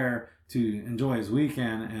was there to enjoy his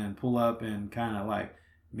weekend and pull up and kind of like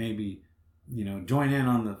maybe, you know, join in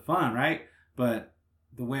on the fun, right? But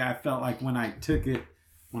the way I felt like when I took it,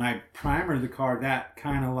 when I primered the car, that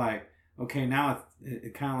kind of like, okay, now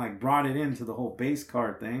it kind of like brought it into the whole base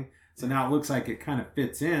car thing. So now it looks like it kind of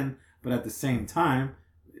fits in, but at the same time,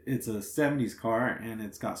 it's a 70s car and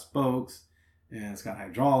it's got spokes and it's got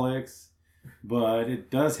hydraulics, but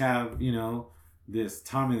it does have, you know, this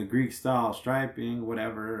Tommy the Greek style striping,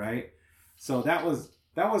 whatever, right? So that was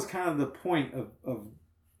kind of the point of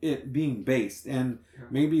it being based, and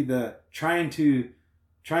maybe the trying to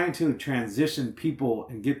transition people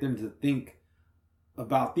and get them to think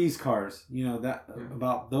about these cars, you know,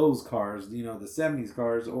 about those cars, you know, the 70s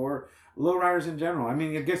cars or lowriders in general. I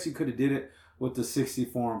mean, I guess you could have did it with the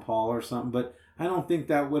 64 Impala or something, but I don't think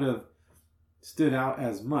that would have stood out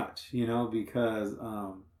as much, you know, because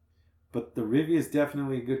but the Rivian is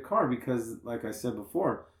definitely a good car because, like I said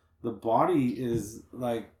before, the body is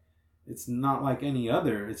like, it's not like any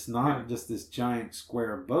other. It's not just this giant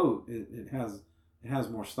square boat. It has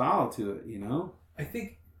more style to it, you know. I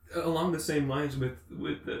think along the same lines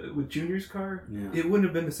with Junior's car, it wouldn't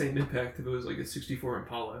have been the same impact if it was like a 64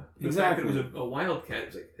 Impala. The fact that it was a Wildcat,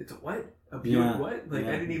 it's like, it's a what? A Buick what? Like,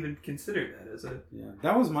 I didn't even consider that as a... Yeah,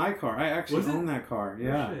 that was my car. I actually owned that car.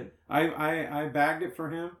 Yeah. Oh, I bagged it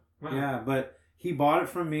for him. Wow. Yeah, but he bought it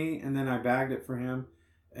from me, and then I bagged it for him.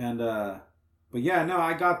 And, but yeah, no,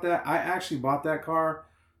 I got that. I actually bought that car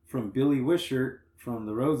from Billy Wishart from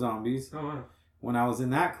the Road Zombies. Oh, wow. When I was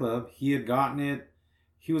in that club, he had gotten it.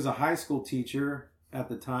 He was a high school teacher at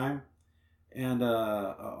the time, and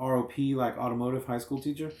a ROP, like automotive high school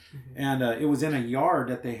teacher. Mm-hmm. And it was in a yard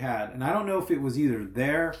that they had. And I don't know if it was either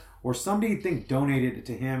there or somebody, donated it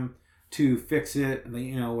to him to fix it,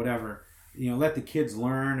 you know, whatever. You know, let the kids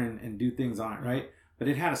learn and do things on it, right? But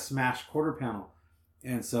it had a smashed quarter panel.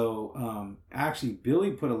 And so actually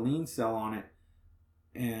Billy put a lean cell on it,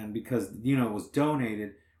 and because, you know, it was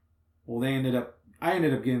donated, well, I ended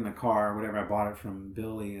up getting the car or whatever. I bought it from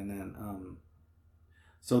Billy, and then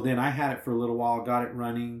so then I had it for a little while, got it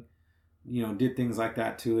running, you know, did things like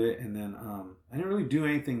that to it, and then I didn't really do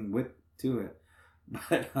anything to it,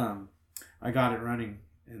 but I got it running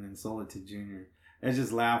and then sold it to Junior. I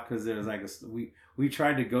just laughed because there was like we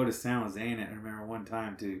tried to go to San Jose, and I remember one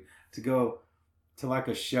time to go to like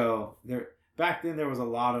a show there. Back then there was a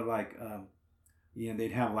lot of like you know,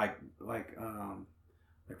 they'd have like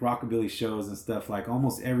rockabilly shows and stuff. Like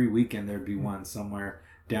almost every weekend there'd be one somewhere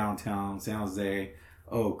downtown, San Jose,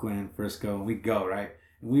 Oakland, Frisco, and we'd go, right?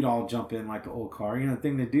 And we'd all jump in like an old car. You know, the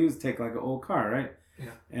thing to do is take like an old car, right?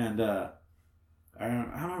 Yeah. And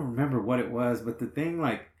I don't remember what it was, but the thing,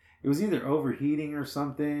 like, it was either overheating or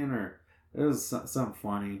something, or there was something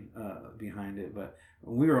funny behind it. But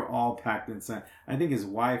we were all packed inside. I think his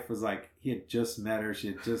wife was like, he had just met her. She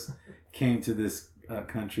had just came to this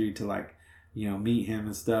country to, like, you know, meet him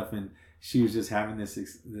and stuff. And she was just having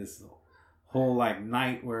this whole like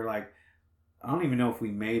night where, like, I don't even know if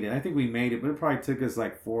we made it. I think we made it, but it probably took us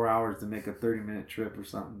like 4 hours to make a 30-minute trip or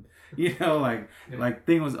something. You know, like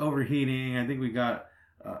thing was overheating. I think we got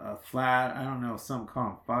a flat, I don't know, something caught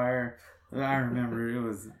on fire. I remember it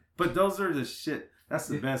was, but those are the shit. That's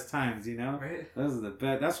the best times, you know? Right. Those are the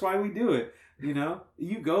best. That's why we do it, you know?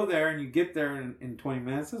 You go there and you get there in 20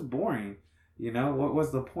 minutes. It's boring. You know, what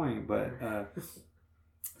was the point? But,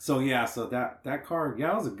 so yeah, so that car,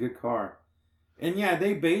 yeah, it was a good car. And yeah,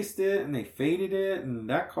 they based it and they faded it, and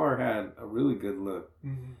that car had a really good look.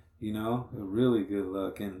 Mm-hmm. You know, a really good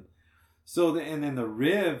look. And So and then the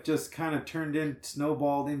Riv just kind of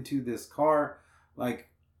snowballed into this car. Like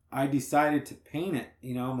I decided to paint it.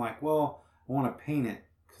 I'm like, well, I want to paint it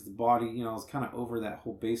because the body, I was kind of over that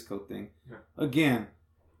whole base coat thing. Yeah. Again,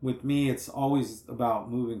 with me, it's always about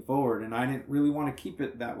moving forward, and I didn't really want to keep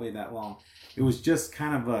it that way that long. It was just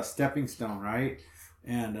kind of a stepping stone, right?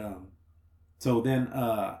 And so then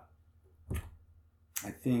I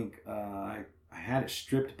think I had it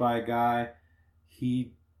stripped by a guy.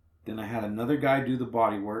 Then I had another guy do the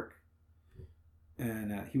body work,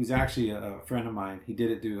 and he was actually a friend of mine. He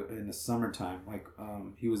did it in the summertime. Like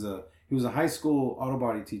he was a high school auto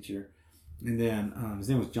body teacher, and then his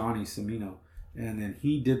name was Johnny Semino, and then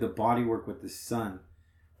he did the body work with his son,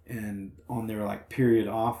 and on their like period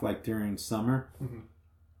off, like during summer. Mm-hmm.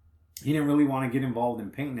 He didn't really want to get involved in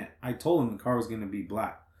painting it. I told him the car was going to be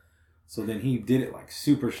black, so then he did it like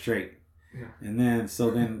super straight. Yeah. And then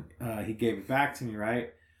he gave it back to me,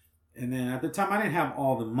 right? And then at the time, I didn't have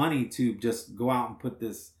all the money to just go out and put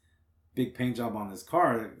this big paint job on this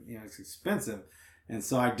car. It's expensive. And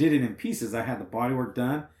so I did it in pieces. I had the bodywork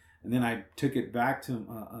done, and then I took it back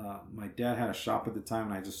to my dad had a shop at the time,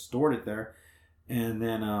 and I just stored it there. And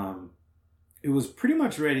then it was pretty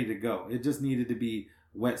much ready to go. It just needed to be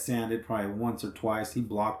wet sanded probably once or twice. He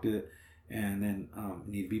blocked it, and then it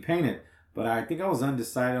needed to be painted. But I think I was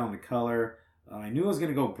undecided on the color. I knew I was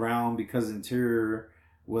going to go brown because the interior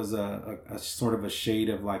was a sort of a shade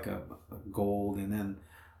of like a gold, and then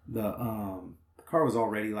the car was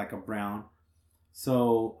already like a brown.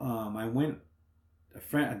 So I went. A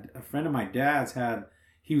friend of my dad's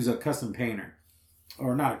he was a custom painter,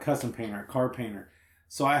 or not a custom painter, a car painter.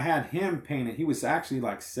 So I had him paint it. He was actually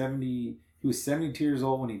like 70. He was 72 years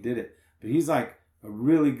old when he did it, but he's like a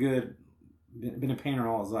really good, been a painter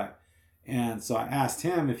all his life. And so I asked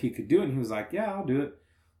him if he could do it, and he was like, yeah, I'll do it.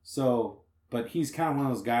 So, but he's kind of one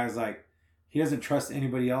of those guys, like, he doesn't trust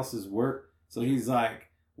anybody else's work. So he's like,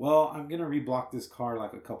 well, I'm going to reblock this car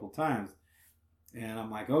like a couple times. And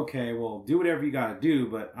I'm like, okay, well, do whatever you got to do.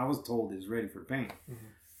 But I was told it's ready for paint. Mm-hmm.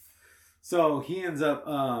 So he ends up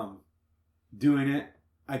doing it.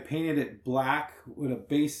 I painted it black with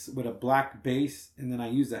a black base. And then I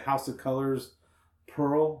used a House of Colors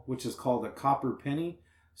pearl, which is called a copper penny.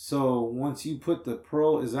 So once you put the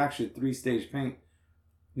pearl, is actually a 3-stage paint.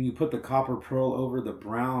 When you put the copper pearl over the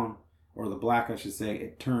brown, or the black, I should say,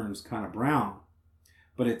 it turns kind of brown.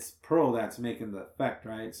 But it's pearl that's making the effect,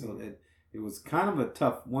 right? So it was kind of a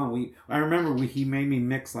tough one. I remember he made me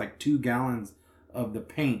mix like 2 gallons of the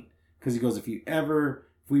paint, because he goes, if we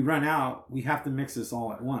run out, we have to mix this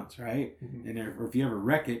all at once, right? Mm-hmm. And if you ever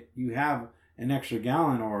wreck it, you have an extra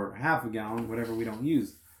gallon or half a gallon, whatever we don't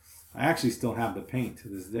use. I actually still have the paint to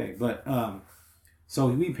this day. But so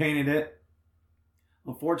we painted it.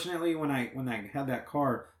 Unfortunately, when I had that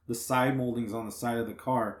car, the side moldings on the side of the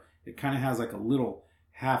car, it kind of has like a little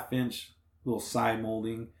 1/2-inch little side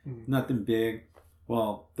molding, mm-hmm. Nothing big.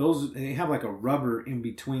 Well, they have like a rubber in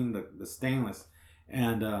between the stainless,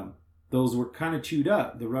 and those were kind of chewed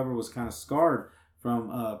up. The rubber was kind of scarred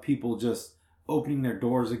from people just opening their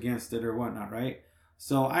doors against it or whatnot, right?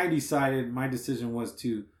 So my decision was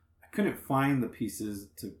I couldn't find the pieces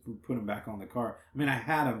to put them back on the car. I mean, I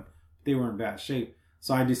had them, but they were in bad shape.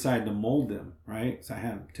 So I decided to mold them, right? So I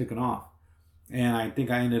had them taken off. And I think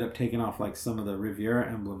I ended up taking off like some of the Riviera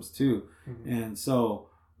emblems too. Mm-hmm. And so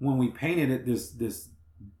when we painted it, this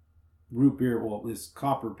root beer, this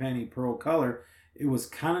copper penny pearl color, it was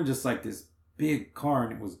kind of just like this big car,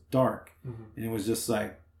 and it was dark. Mm-hmm. And it was just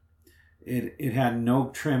like, it had no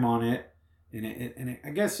trim on it. And it I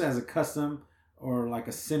guess as a custom or like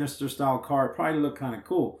a sinister style car, it probably looked kind of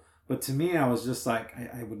cool. But to me, I was just like,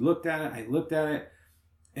 I looked at it,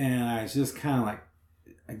 and I was just kind of like,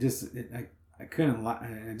 I just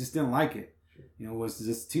didn't like it. It was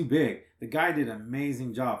just too big. The guy did an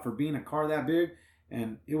amazing job for being a car that big,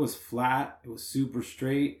 and it was flat. It was super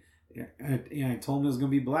straight. And I told him it was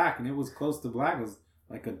going to be black, and it was close to black. It was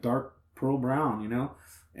like a dark pearl brown,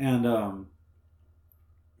 And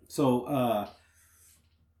so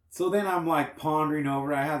then I'm like pondering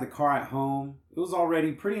over it. I had the car at home. It was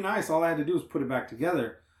already pretty nice. All I had to do was put it back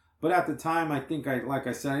together. But at the time, I think like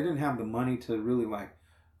I said, I didn't have the money to really like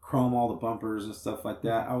chrome all the bumpers and stuff like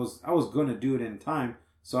that. I was going to do it in time.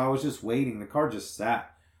 So I was just waiting. The car just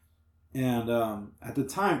sat. And at the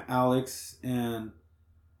time, Alex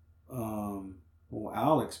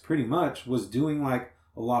pretty much was doing like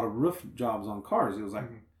a lot of roof jobs on cars. It was like,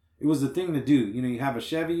 It was the thing to do. You have a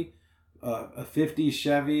Chevy, a 50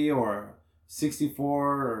 Chevy or a 64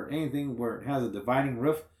 or anything where it has a dividing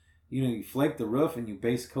roof. You flake the roof and you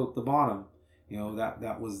base coat the bottom.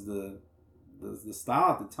 That was the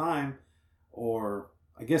style at the time. or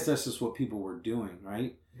I guess that's just what people were doing,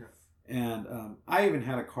 right? Yeah. And I even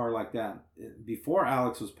had a car like that before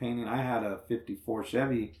Alex was painting. I had a '54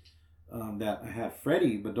 Chevy that I had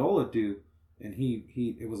Freddie Bedolla do, and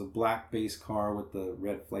it was a black base car with the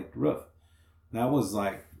red flaked roof. That was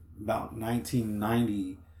like about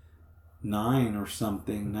 1999 or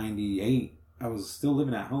something, 98. I was still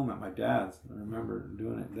living at home at my dad's. I remember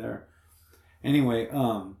doing it there. Anyway,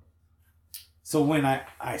 so when I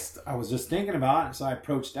was just thinking about it, so I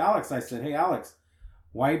approached Alex. I said, "Hey, Alex,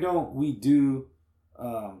 why don't we do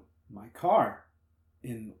my car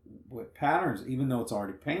with patterns, even though it's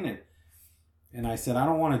already painted?" And I said, "I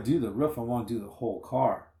don't want to do the roof. I want to do the whole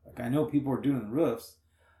car. Like, I know people are doing the roofs,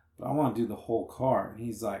 but I want to do the whole car." And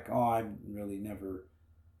he's like, "Oh, I've really never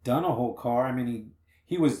done a whole car." I mean,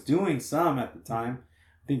 he was doing some at the time.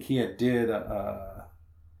 I think he had did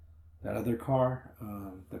that other car,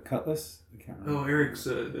 the Cutlass. I can't remember. Oh, Eric's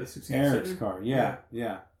the 16. Eric's car. Yeah.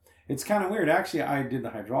 It's kind of weird. Actually, I did the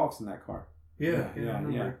hydraulics in that car. Yeah,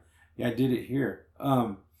 I did it here.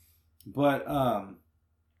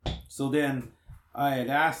 So then I had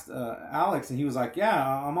asked Alex, and he was like,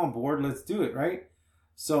 "Yeah, I'm on board. Let's do it, right?"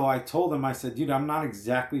 So I told him, I said, "Dude, I'm not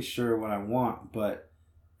exactly sure what I want, but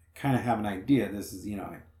kind of have an idea." This is,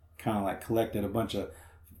 I kind of like collected a bunch of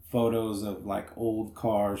photos of like old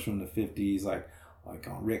cars from the 50s, like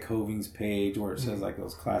on Rick Hoving's page where it says like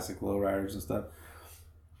those classic lowriders and stuff.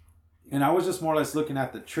 And I was just more or less looking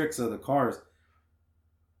at the tricks of the cars.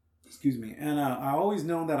 Excuse me. And I always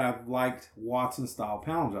known that I've liked Watson style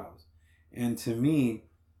panel jobs. And to me,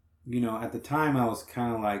 at the time I was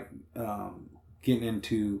kind of like getting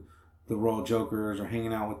into the Royal Jokers or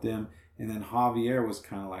hanging out with them. And then Javier was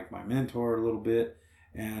kind of like my mentor a little bit.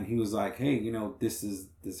 And he was like, "Hey, this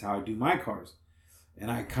is how I do my cars."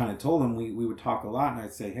 And I kind of told him, we would talk a lot, and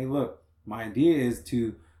I'd say, "Hey, look, my idea is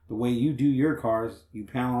the way you do your cars, you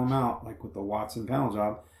panel them out like with the Watson panel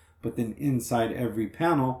job, but then inside every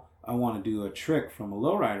panel, I want to do a trick from a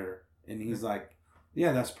lowrider." And he's like,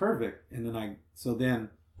 "Yeah, that's perfect." And then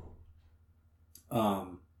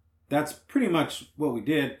that's pretty much what we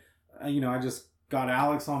did. I just got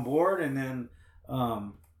Alex on board, and then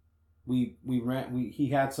he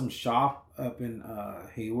had some shop up in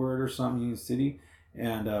Hayward or something, Union City,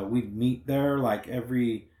 and we'd meet there like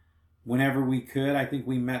whenever we could. I think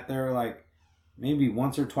we met there like maybe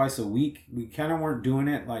once or twice a week. We kind of weren't doing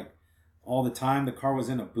it like all the time. The car was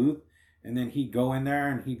in a booth, and then he'd go in there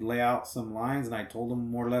and he'd lay out some lines, and I told him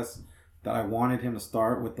more or less that I wanted him to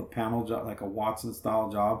start with the panel job, like a Watson style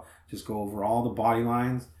job, just go over all the body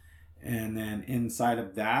lines, and then inside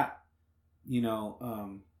of that,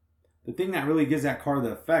 the thing that really gives that car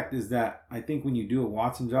the effect is that I think when you do a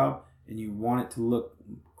Watson job and you want it to look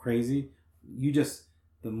crazy, you just,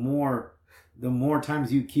 the more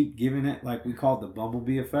times you keep giving it, like we call it the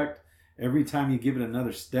bumblebee effect, every time you give it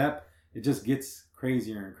another step, it just gets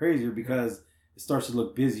crazier and crazier because it starts to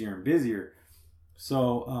look busier and busier.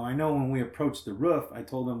 So I know when we approached the roof, I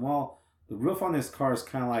told them, well, the roof on this car is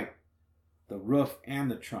kind of like the roof and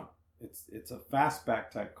the trunk. It's a fastback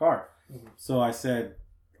type car. Mm-hmm. So I said,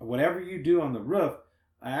 whatever you do on the roof,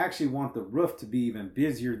 I actually want the roof to be even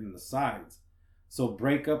busier than the sides. So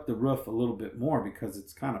break up the roof a little bit more because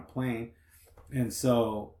it's kind of plain. And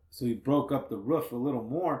so we broke up the roof a little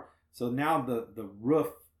more. So now the roof,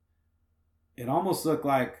 it almost looked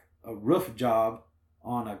like a roof job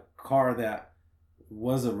on a car that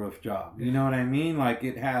was a roof job. You know what I mean? Like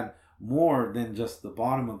it had more than just the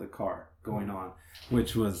bottom of the car going on,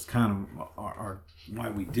 which was kind of our why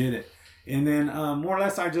we did it. And then more or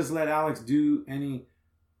less I just let Alex do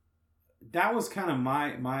that was kind of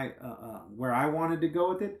my where I wanted to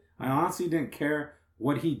go with it. I honestly didn't care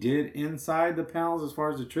what he did inside the panels as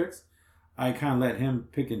far as the tricks. I kind of let him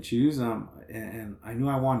pick and choose. And I knew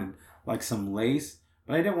I wanted like some lace,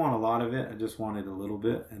 but I didn't want a lot of it. I just wanted a little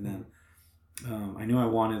bit. And then I knew I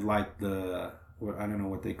wanted like I don't know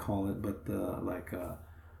what they call it, but the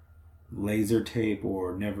laser tape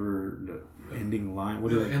or never ending line. What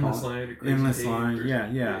do they call it? Endless line.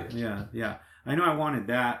 Yeah. I know I wanted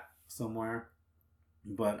that somewhere,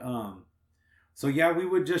 but so yeah, we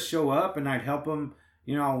would just show up and I'd help him.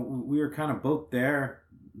 We were kind of both there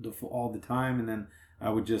all the time, and then I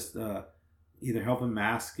would just either help him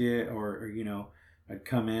mask it or I'd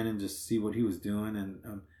come in and just see what he was doing. And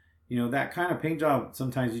that kind of paint job,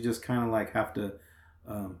 sometimes you just kind of like have to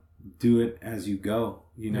do it as you go.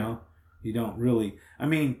 You don't really,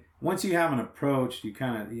 once you have an approach, you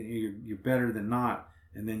kind of you're better than not,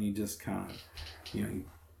 and then you just kind of you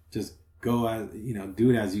just go as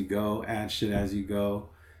do it as you go, add shit as you go.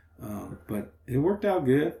 But it worked out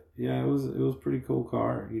good. Yeah, it was a pretty cool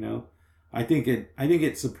car. I think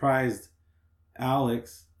it surprised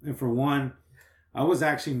Alex. And for one, I was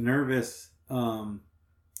actually nervous to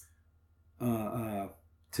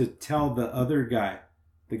tell the other guy,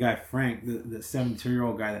 the guy Frank, the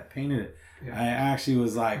 17-year-old guy that painted it. Yeah. I actually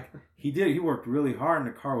was like, he worked really hard, and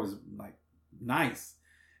the car was like nice.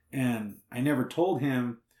 And I never told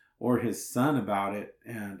him or his son about it,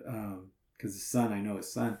 and because I know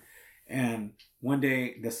his son. And one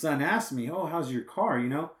day the son asked me, "Oh, how's your car? You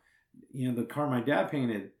know, the car my dad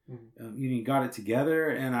painted. You got it together?"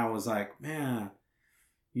 And I was like, "Man,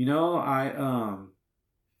 I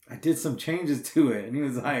did some changes to it." And he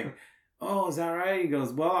was like, "Oh, is that right?" He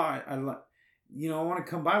goes, "Well, I want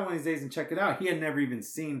to come by one of these days and check it out." He had never even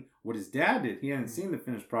seen what his dad did. He hadn't seen the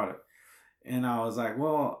finished product. And I was like,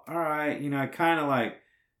 "Well, all right." I kind of like,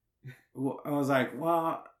 I was like,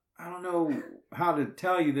 "Well, I don't know how to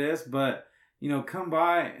tell you this, but, come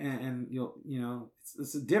by and you'll,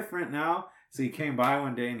 it's different now." So he came by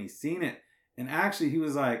one day and he seen it. And actually he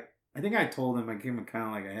was like, I think I told him, I gave him kind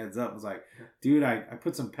of like a heads up. I was like, "Dude, I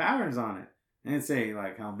put some patterns on it." And I'd say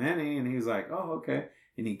like, "How many?" And he was like, "Oh, okay."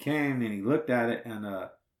 And he came and he looked at it and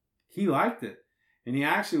he liked it. And he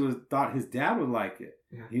actually thought his dad would like it.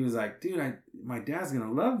 Yeah. He was like, "Dude, my dad's going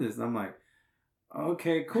to love this." And I'm like,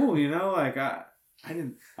 "Okay, cool." Like I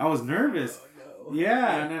was nervous. Oh, no.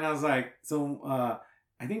 Yeah. And then I was like, so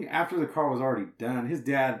I think after the car was already done, his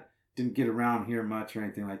dad didn't get around here much or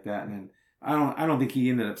anything like that. And then I don't think he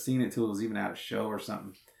ended up seeing it till it was even at a show or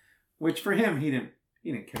something, which for him, he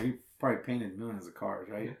didn't care. He probably painted millions of cars.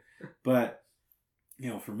 Right. Yeah. But,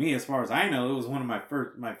 for me, as far as I know, it was one of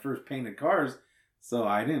my first painted cars. So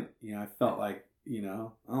I didn't, I felt like, I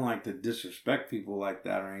don't like to disrespect people like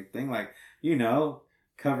that or anything. Like,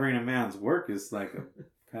 covering a man's work is like a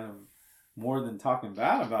kind of more than talking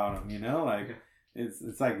bad about him, like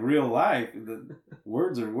it's like real life. The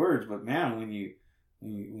words are words, but man, when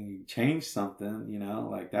you change something,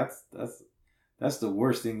 like that's the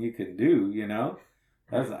worst thing you can do,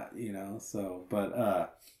 that's, so,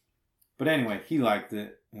 but anyway, he liked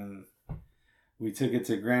it and we took it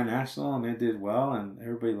to Grand National and it did well and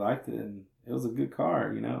everybody liked it and it was a good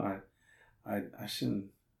car, I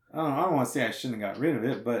shouldn't, I don't want to say I shouldn't have got rid of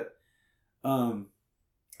it, but I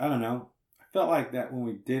don't know. I felt like that when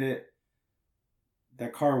we did it,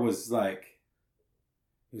 that car was like,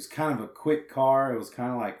 it was kind of a quick car. It was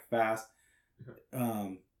kind of like fast.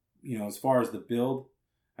 As far as the build,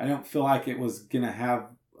 I don't feel like it was going to have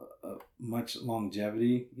much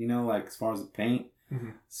longevity, like as far as the paint. Mm-hmm.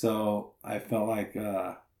 So I felt like,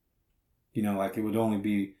 like it would only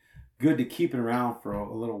be good to keep it around for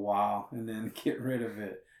a little while and then get rid of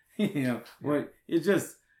it. But it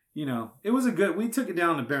just, it was we took it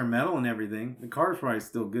down to bare metal and everything. The car's probably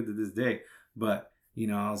still good to this day, but,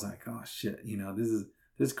 I was like, oh shit,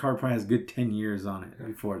 this car probably has a good 10 years on it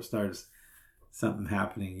before it starts something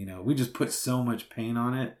happening. We just put so much paint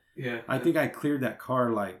on it. Yeah. I think I cleared that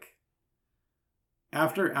car like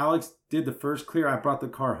after Alex did the first clear, I brought the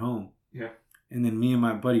car home. Yeah. And then me and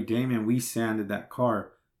my buddy Damien, we sanded that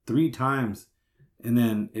car 3 times. And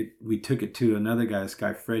then we took it to another guy, this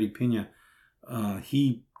guy, Freddie Pena.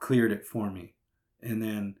 He cleared it for me. And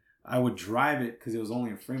then I would drive it because it was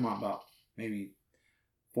only in Fremont about maybe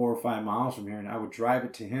 4 or 5 miles from here. And I would drive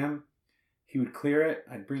it to him. He would clear it.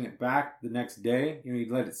 I'd bring it back the next day.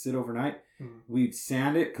 He'd let it sit overnight. Mm-hmm. We'd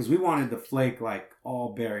sand it because we wanted the flake like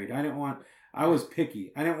all buried. I was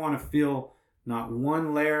picky. I didn't want to feel not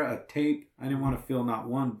one layer of tape. I didn't want to feel not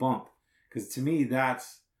one bump. Because to me,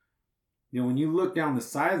 that's, when you look down the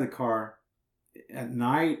side of the car at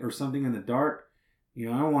night or something in the dark, I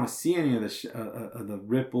don't want to see any of the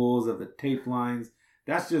ripples of the tape lines.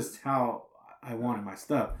 That's just how I wanted my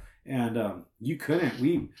stuff. And you couldn't.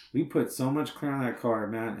 We put so much clear on that car,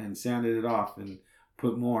 man, and sanded it off and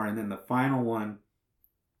put more. And then the final one,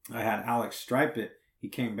 I had Alex stripe it. He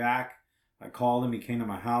came back. I called him. He came to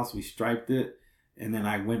my house. We striped it. And then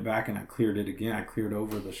I went back and I cleared it again. I cleared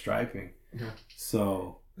over the striping. Yeah.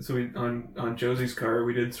 So we on Josie's car,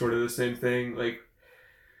 we did sort of the same thing. Like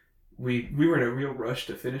we were in a real rush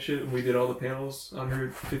to finish it, and we did all the panels on her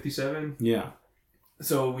 57. Yeah.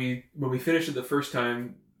 So when we finished it the first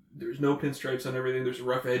time, there's no pinstripes on everything. There's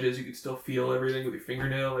rough edges. You could still feel everything with your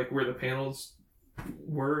fingernail, like where the panels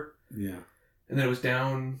were. Yeah. And then it was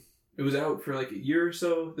down. It was out for like a year or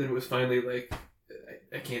so. Then it was finally like,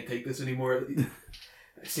 I can't take this anymore.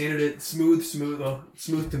 I sanded it smooth. Well,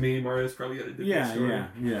 smooth to me. Mario's probably got a different story.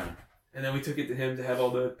 Yeah. And then we took it to him to have all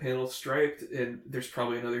the panels striped, and there's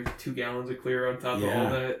probably another 2 gallons of clear on top of all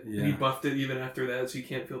that. Yeah. And he buffed it even after that, so you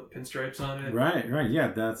can't feel the pinstripes on it. Right. Yeah,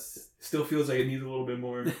 that's... Still feels like it needs a little bit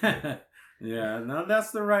more. Yeah, no,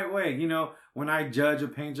 that's the right way. You know, when I judge a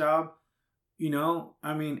paint job, you know,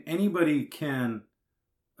 I mean, anybody can,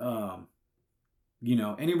 um, you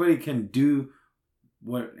know, anybody can do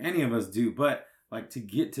what any of us do, but like to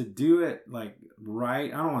get to do it like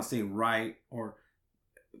right, I don't want to say right or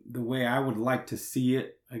the way I would like to see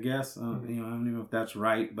it, I guess. You know, I don't even know if that's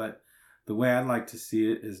right, but the way I'd like to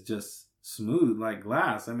see it is just smooth like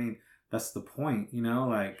glass. I mean, that's the point, you know,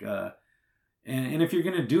 like, and if you're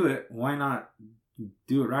going to do it, why not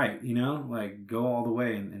do it right, you know, like go all the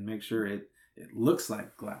way and make sure it looks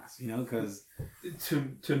like glass, you know, because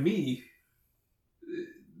to me,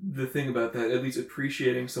 the thing about that, at least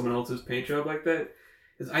appreciating someone else's paint job like that,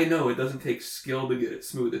 is I know it doesn't take skill to get it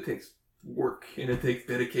smooth. It takes work and it takes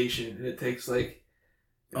dedication and it takes like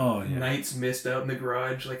nights missed out in the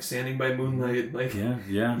garage, like sanding by moonlight. Like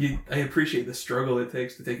I appreciate the struggle it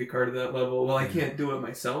takes to take a car to that level. Well, I can't do it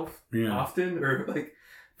myself often or like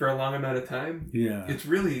for a long amount of time. Yeah, it's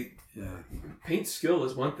really paint skill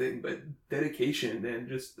is one thing, but dedication and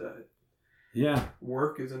just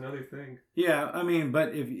work is another thing. Yeah, I mean,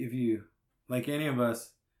 but if you like any of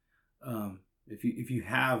us, if you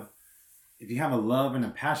have a love and a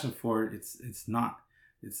passion for it,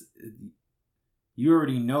 you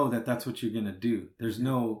already know that that's what you're gonna do. There's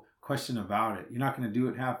no question about it. You're not gonna do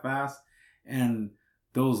it half-assed, and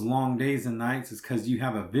those long days and nights is because you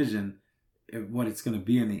have a vision of what it's gonna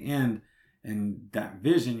be in the end, and that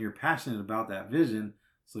vision, you're passionate about that vision.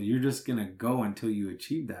 So you're just going to go until you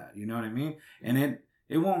achieve that. You know what I mean? And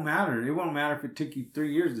it won't matter. It won't matter if it took you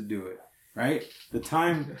 3 years to do it, right? The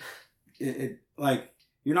time, it like,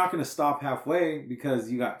 you're not going to stop halfway because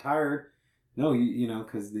you got tired. No, you know,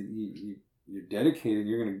 because you're dedicated.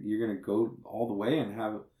 You're gonna go all the way and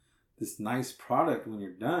have this nice product when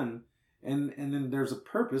you're done. And then there's a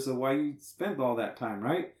purpose of why you spent all that time,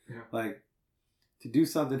 right? Yeah. Like, to do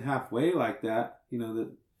something halfway like that, you know,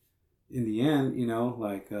 that in the end, you know,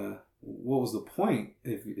 like, what was the point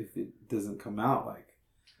if it doesn't come out like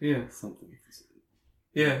something?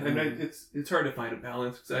 Yeah, and it's hard to find a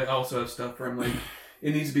balance because I also have stuff where I'm like,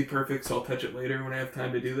 it needs to be perfect, so I'll touch it later when I have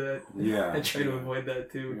time to do that. Yeah, I try to avoid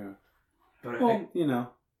that too. Yeah, but you know,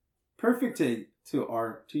 perfect to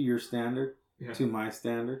your standard, to my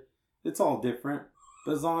standard, it's all different.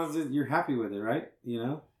 But as long as you're happy with it, right? You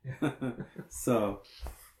know. Yeah. So.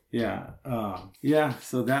 Yeah,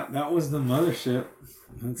 so that was the mothership.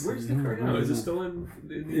 Where's the car now? Is it still in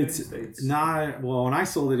the United States? It's not. Well, when I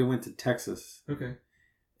sold it went to Texas. Okay.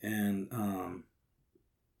 And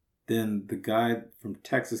then the guy from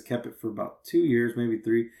Texas kept it for about 2 years, maybe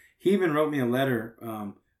 3. He even wrote me a letter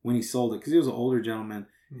when he sold it because he was an older gentleman.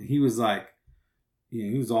 Mm-hmm. He was like, you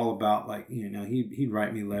know, he was all about like, you know, he'd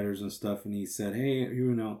write me letters and stuff, and he said, hey,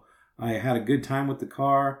 you know, I had a good time with the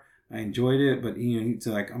car. I enjoyed it, but you know, he's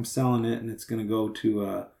like, I'm selling it, and it's gonna go to.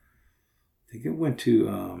 I think it went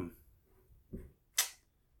to.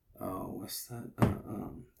 What's that?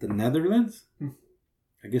 The Netherlands.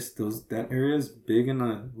 I guess that area is big in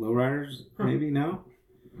the lowriders. Maybe now.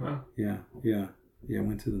 Wow. Yeah.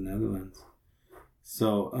 Went to the Netherlands.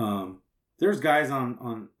 So there's guys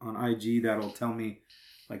on IG that'll tell me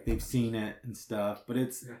like they've seen it and stuff, but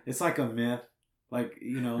it's like a myth. Like,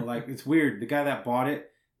 you know, like it's weird. The guy that bought it.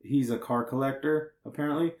 He's a car collector,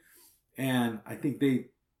 apparently. And I think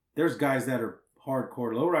there's guys that are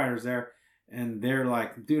hardcore lowriders there. And they're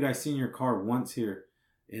like, dude, I seen your car once here.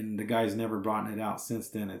 And the guy's never brought it out since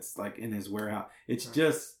then. It's like in his warehouse. It's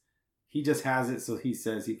just, he just has it so he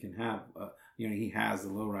says he can have, you know, he has the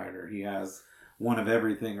lowrider. He has one of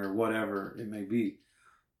everything or whatever it may be.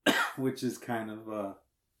 Which is kind of,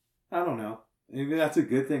 I don't know. Maybe that's a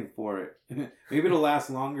good thing for it. Maybe it'll last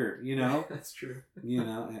longer, you know? That's true. You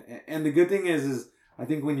know, and the good thing is I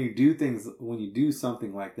think when you do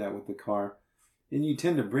something like that with the car, and you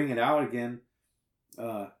tend to bring it out again,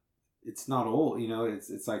 it's not old, you know,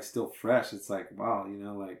 it's like still fresh. It's like, wow, you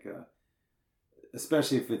know, like,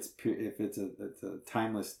 especially if it's a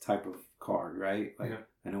timeless type of car, right? Like,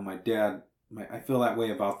 I know my dad, I feel that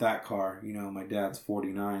way about that car. You know, my dad's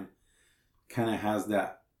 49, kind of has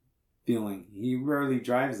that feeling. He rarely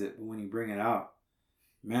drives it, but when you bring it out,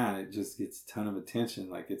 man, it just gets a ton of attention.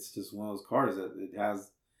 Like, it's just one of those cars that it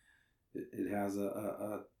has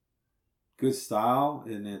a good style,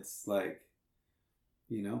 and it's like,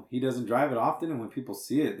 you know, he doesn't drive it often, and when people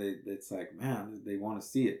see it, it's like, man, they want to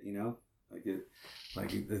see it, you know, like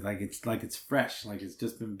it's fresh, like it's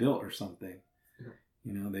just been built or something.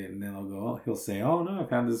 You know, then they'll go, oh, he'll say, oh no, I've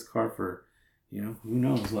had this car for, you know, who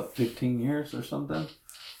knows, what, 15 years or something.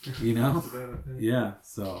 You know? Yeah,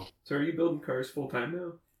 so. So are you building cars full time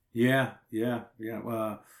now? Yeah.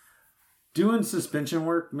 Doing suspension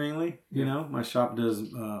work mainly. You know, my shop does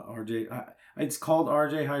RJ. It's called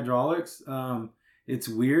RJ Hydraulics. It's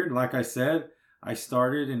weird. Like I said, I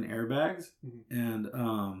started in airbags, and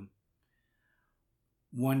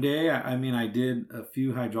one day, I did a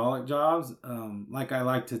few hydraulic jobs. I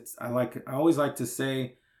always like to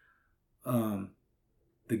say,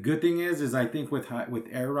 the good thing is I think with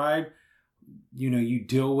air ride, you know, you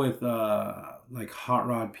deal with like hot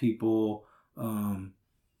rod people.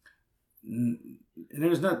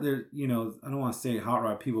 There's not there, you know, I don't want to say hot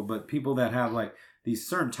rod people, but people that have like these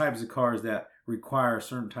certain types of cars that require a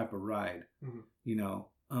certain type of ride. You know,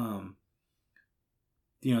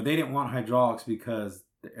 they didn't want hydraulics because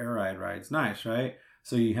the air ride's nice, right?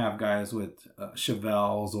 So you have guys with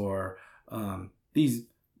Chevelles or these,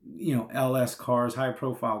 you know, LS cars, high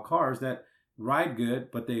profile cars that ride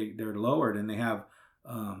good, but they're lowered, and they have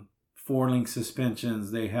 4-link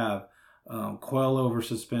suspensions. They have coilover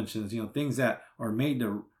suspensions, you know, things that are made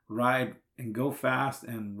to ride and go fast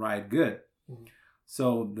and ride good.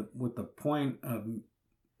 So with the point of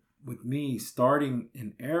with me starting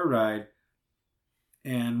in air ride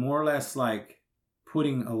and more or less like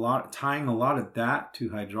tying a lot of that to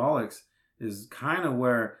hydraulics is kind of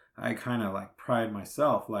where I kind of like pride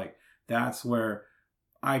myself. Like that's where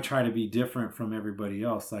I try to be different from everybody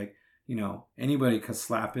else. Like, you know, anybody could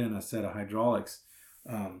slap in a set of hydraulics,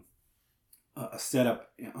 a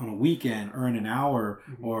setup on a weekend, earn an hour,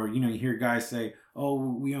 or, you know, you hear guys say,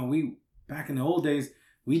 oh, you know, we back in the old days,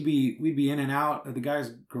 we'd be in and out of the guy's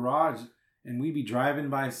garage, and we'd be driving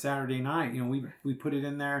by Saturday night. You know, we put it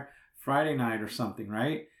in there Friday night or something,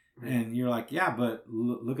 right? And you're like, yeah, but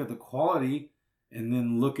look at the quality, and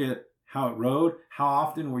then look at how it rode. How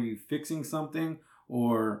often were you fixing something,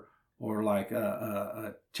 or like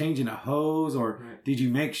changing a hose, or did you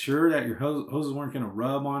make sure that your hoses weren't going to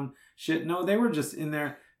rub on shit? No, they were just in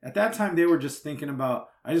there. At that time, they were just thinking about,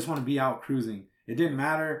 I just want to be out cruising. It didn't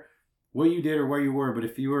matter what you did or where you were, but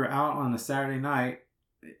if you were out on a Saturday night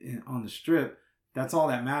on the strip, that's all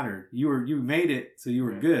that mattered. You made it, so you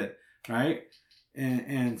were good, right?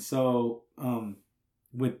 And so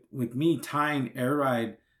with me tying air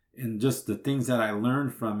ride and just the things that I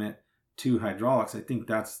learned from it to hydraulics, I think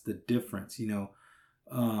that's the difference. You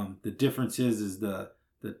know, the difference is the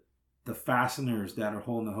fasteners that are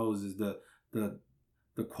holding the hoses, the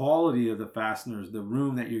quality of the fasteners, the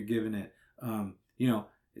room that you're giving it. You know,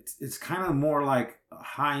 it's kind of more like a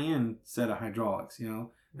high-end set of hydraulics. You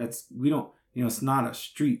know, it's not a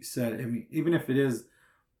street set. I mean, even if it is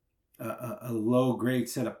a low grade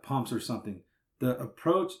set of pumps or something, the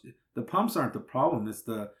pumps aren't the problem. It's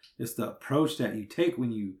the approach that you take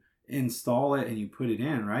when you install it and you put it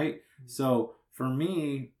in, right? So for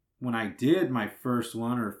me, when I did my first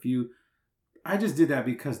one or a few, I just did that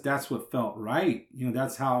because that's what felt right. You know,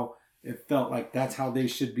 that's how it felt like that's how they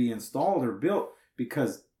should be installed or built,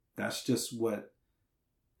 because that's just what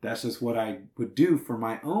I would do for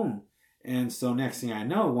my own. And so next thing I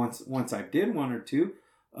know, once I did one or two,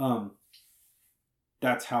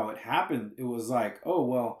 that's how it happened. It was like, oh,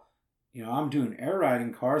 well, you know, I'm doing air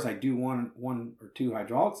riding cars. I do one or two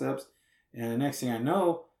hydraulic setups. And the next thing I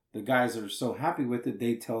know, the guys are so happy with it,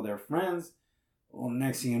 they tell their friends. Well,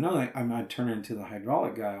 next thing you know, I might turn into the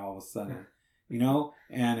hydraulic guy all of a sudden, you know?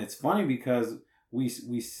 And it's funny because we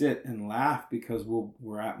sit and laugh because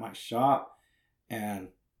we're at my shop, and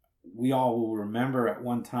we all will remember at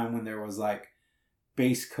one time when there was like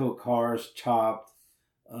base coat cars chopped,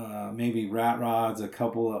 maybe rat rods, a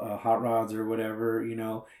couple of hot rods or whatever, you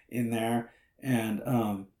know, in there. And,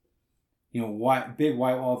 you know, big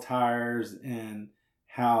white wall tires, and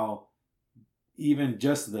how even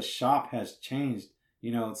just the shop has changed.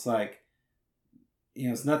 You know, it's like, you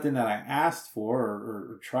know, it's nothing that I asked for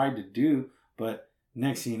or tried to do, but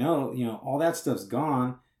next thing you know, all that stuff's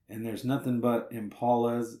gone, and there's nothing but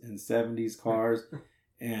Impalas and 70s cars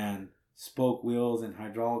and spoke wheels and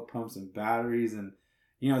hydraulic pumps and batteries. And,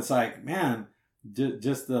 you know, it's like, man,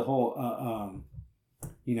 just the whole,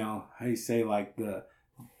 you know, how you say, like the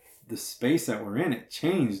space that we're in, it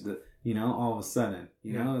changed, you know, all of a sudden,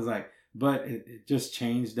 you know, it's like, but it just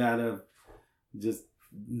changed out of just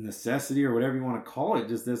necessity or whatever you want to call it.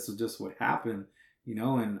 Just this is just what happened, you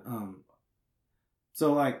know. And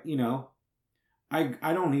so, like, you know, I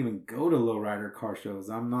don't even go to lowrider car shows.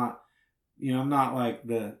 I'm not like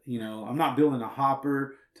I'm not building a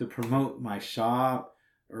hopper to promote my shop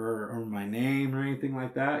or my name or anything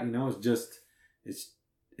like that. You know, it's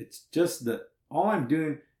just that all I'm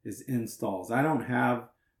doing is installs. I don't have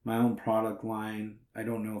my own product line. I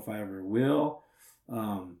don't know if I ever will,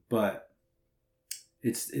 but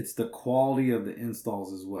it's the quality of the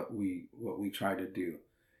installs is what we try to do.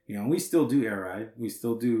 You know, we still do air ride. We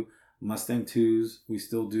still do Mustang 2s. We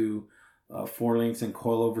still do 4 links and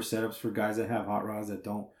coilover setups for guys that have hot rods that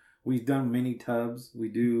don't. We've done mini tubs. We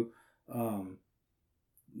do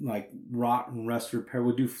like rot and rust repair.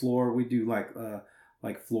 We do floor. We do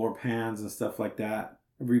like floor pans and stuff like that.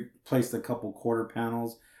 Replaced a couple quarter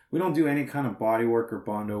panels. We don't do any kind of body work or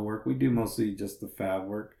Bondo work. We do mostly just the fab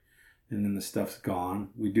work, and then the stuff's gone.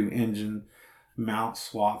 We do engine mount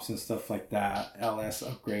swaps and stuff like that, LS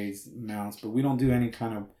upgrades, mounts, but we don't do any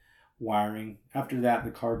kind of wiring. After that, the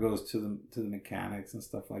car goes to the mechanics and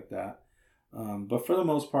stuff like that. But for the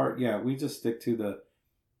most part, yeah, we just stick to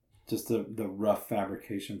the rough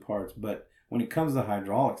fabrication parts. But when it comes to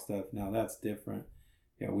hydraulic stuff, now that's different.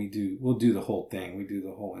 Yeah, we'll do the whole thing. We do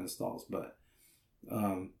the whole installs, but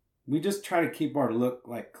we just try to keep our look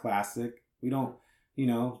like classic. We don't, you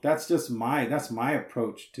know, that's my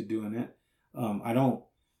approach to doing it. I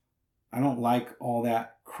don't like all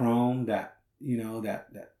that chrome, that, you know, that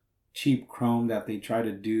cheap chrome that they try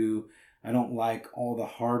to do. I don't like all the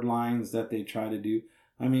hard lines that they try to do.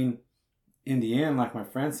 I mean, in the end, like my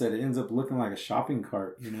friend said, it ends up looking like a shopping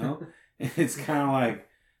cart, you know? It's kind of like,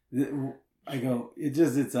 I go,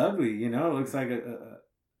 it's ugly, you know? It looks like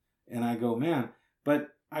and I go, man, but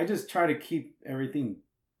I just try to keep everything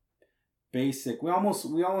basic. We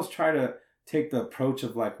almost try to take the approach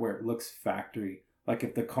of like where it looks factory. Like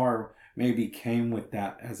if the car maybe came with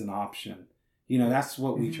that as an option, you know, that's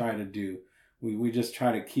what we try to do. We just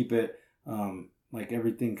try to keep it like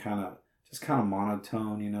everything kind of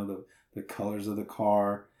monotone, you know, the colors of the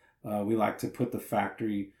car. We like to put the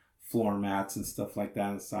factory floor mats and stuff like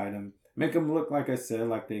that inside them. Make them look, like I said,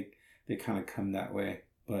 like they kind of come that way.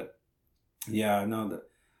 But yeah, no,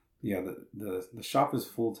 the shop is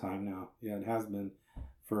full time now. Yeah, it has been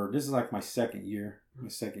this is like my second year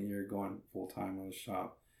going full time on the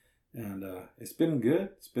shop. And it's been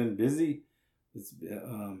good. It's been busy. It's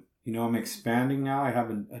you know, I'm expanding now. I have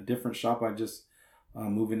a different shop I just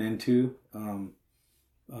moving into.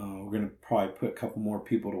 We're gonna probably put a couple more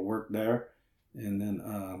people to work there, and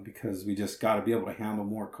then because we just got to be able to handle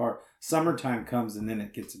more car. Summertime comes and then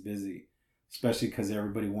it gets busy, especially because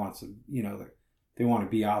everybody wants to, you know, they want to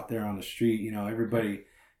be out there on the street. You know, everybody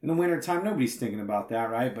in the wintertime, nobody's thinking about that,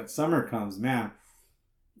 right? But summer comes, man,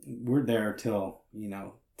 we're there till, you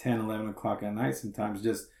know, 10, 11 o'clock at night sometimes,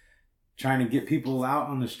 just trying to get people out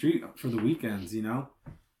on the street for the weekends, you know.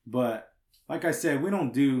 But like I said, we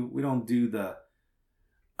don't do the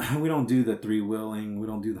 3-wheeling, we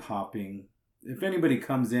don't do the hopping. If anybody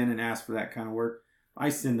comes in and asks for that kind of work, I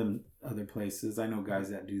send them other places. I know guys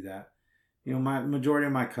that do that. You know, my majority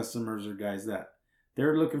of my customers are guys that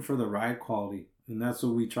they're looking for the ride quality, and that's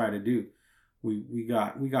what we try to do. We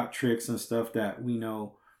got tricks and stuff that we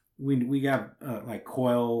know. We got like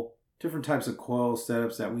different types of coil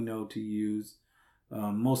setups that we know to use.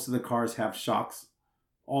 Most of the cars have shocks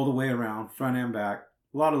all the way around, front and back.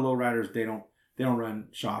 A lot of lowriders, they don't run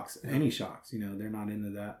shocks, any shocks, you know, they're not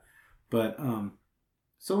into that. But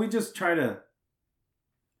so we just try to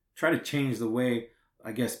change the way,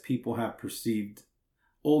 I guess, people have perceived.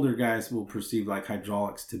 Older guys will perceive like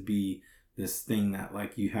hydraulics to be this thing that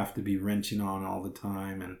like you have to be wrenching on all the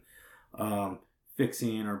time and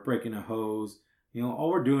fixing or breaking a hose. You know,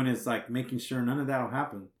 all we're doing is like making sure none of that will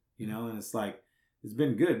happen, you know. And it's like, it's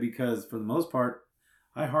been good because for the most part,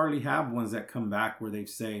 I hardly have ones that come back where they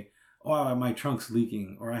say, oh, my trunk's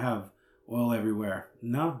leaking or I have oil everywhere.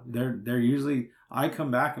 No, they're usually, I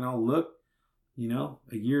come back and I'll look, you know,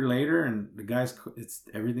 a year later and the guy's,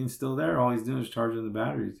 everything's still there. All he's doing is charging the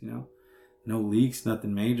batteries, you know. No leaks,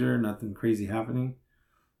 nothing major, nothing crazy happening.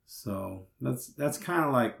 So that's kind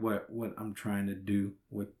of like what I'm trying to do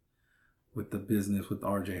with the business with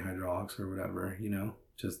RJ Hydraulics or whatever, you know,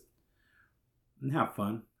 just have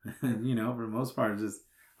fun. You know, for the most part, just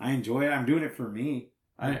I enjoy it. I'm doing it for me.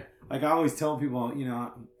 I always tell people, you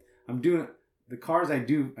know, I'm doing the cars I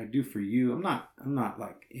do for you. I'm not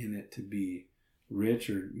like in it to be rich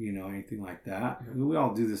or, you know, anything like that. Yeah. We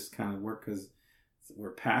all do this kind of work because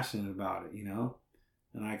we're passionate about it, you know.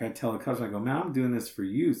 And like I tell the customer, I go, man, I'm doing this for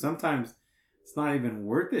you. Sometimes it's not even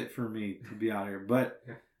worth it for me to be out here, but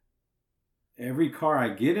every car I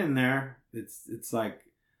get in there, it's like,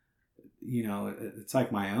 you know, it's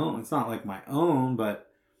like my own. It's not like my own, but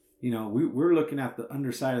you know, we're looking at the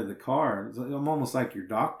underside of the car. I'm almost like your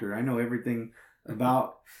doctor. I know everything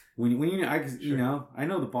about when you know, I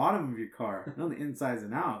know the bottom of your car. I know the insides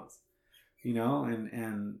and outs, you know,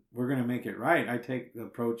 and we're going to make it right. I take the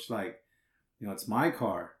approach like, you know, it's my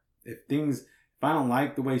car. If I don't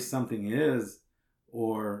like the way something is,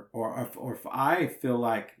 or if I feel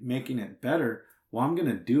like making it better, well, I'm going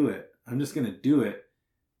to do it. I'm just going to do it.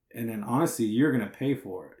 and then honestly, you're going to pay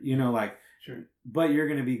for it, you know, like, Sure. but you're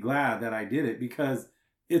going to be glad that I did it because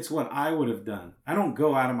it's what I would have done. I don't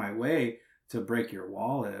go out of my way to break your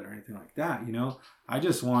wallet or anything like that, you know. I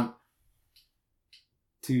just want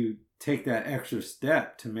to take that extra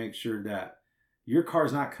step to make sure that your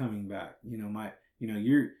car's not coming back. You know,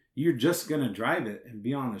 you're just going to drive it and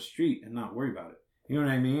be on the street and not worry about it. You know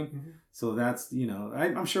what I mean? Mm-hmm. So that's, you know,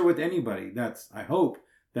 I'm sure with anybody, I hope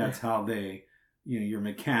that's how they, you know, your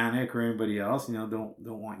mechanic or anybody else, you know, don't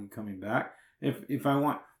want you coming back. If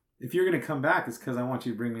you're going to come back, it's because I want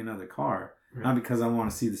you to bring me another car, right. Not because I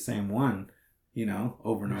want to see the same one, you know,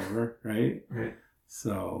 over and over. Right. Right.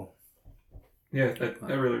 So. Yeah.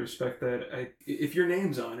 I really respect that. If your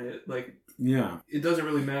name's on it, like, yeah, it doesn't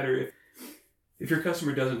really matter if your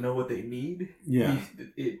customer doesn't know what they need. Yeah.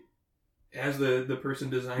 As the person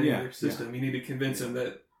designing their system, you need to convince them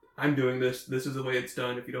that I'm doing this. This is the way it's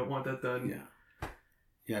done. If you don't want that done,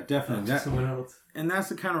 yeah, definitely. That's someone else. And that's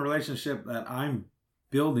the kind of relationship that I'm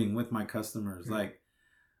building with my customers. Mm-hmm. Like,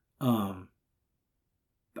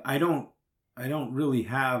 I don't really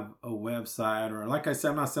have a website, or like I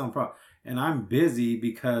said, I'm not selling product, and I'm busy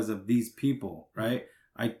because of these people, right?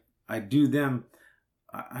 I do them.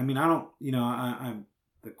 I mean, I don't, you know, I'm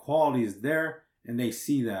the quality is there. And they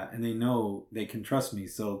see that, and they know they can trust me,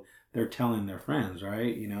 so they're telling their friends,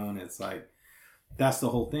 right? You know, and it's like, that's the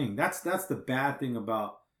whole thing. That's the bad thing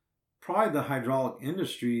about probably the hydraulic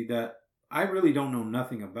industry that I really don't know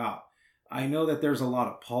nothing about. I know that there's a lot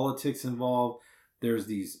of politics involved. There's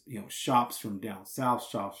these, you know, shops from down south,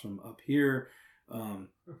 shops from up here.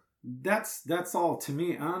 That's all to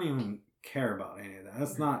me. I don't even care about any of that.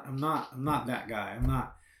 That's not. I'm not that guy. I'm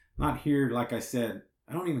not here. Like I said,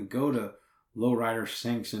 I don't even go to lowrider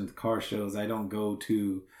sanctioned car shows. I don't go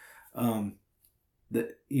to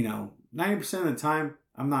you know, 90% of the time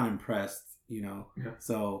I'm not impressed, you know. Yeah.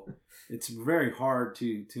 So it's very hard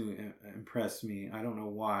to impress me. I don't know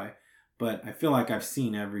why, but I feel like I've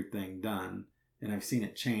seen everything done and I've seen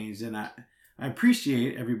it changed, and I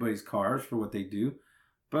appreciate everybody's cars for what they do,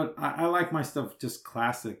 but I like my stuff just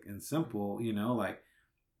classic and simple, you know. Like,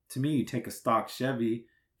 to me, you take a stock Chevy,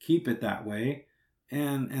 keep it that way,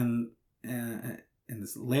 and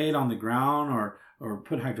just lay it on the ground, or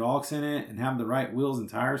put hydraulics in it and have the right wheels and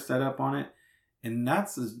tires set up on it. And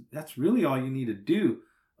that's really all you need to do.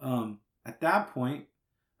 At that point,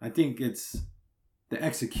 I think it's the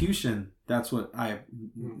execution. That's what that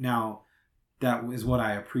is what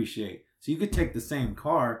I appreciate. So you could take the same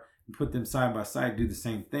car and put them side by side, do the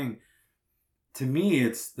same thing. To me,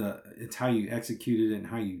 it's how you executed it and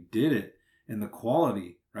how you did it and the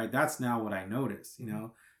quality, right? That's now what I notice, you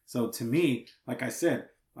know? So to me, like I said,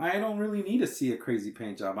 I don't really need to see a crazy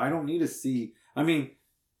paint job. I don't need to see, I mean,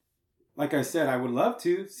 like I said, I would love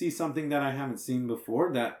to see something that I haven't seen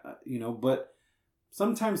before that, you know, but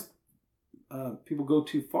sometimes people go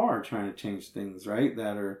too far trying to change things, right?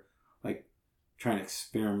 That are like trying to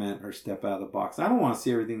experiment or step out of the box. I don't want to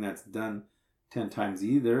see everything that's done 10 times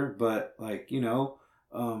either, but like, you know,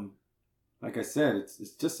 like I said,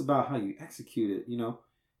 it's just about how you execute it. You know,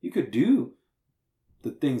 you could do the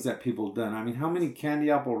things that people have done. I mean, how many candy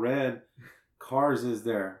apple red cars is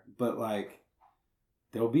there? But like,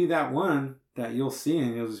 there'll be that one that you'll see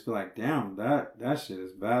and you'll just be like, damn, that shit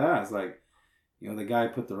is badass. Like, you know, the guy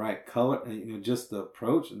put the right color, you know, just the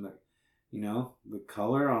approach and the, you know, the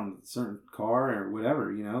color on a certain car or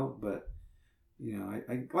whatever, you know. But, you know,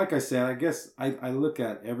 I like I said, I guess I look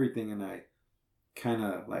at everything and I kind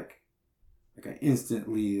of like I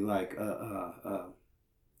instantly like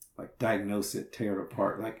diagnose it, tear it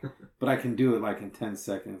apart, like, but I can do it like in 10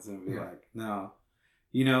 seconds and be like, no,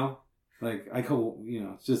 you know, like I go, you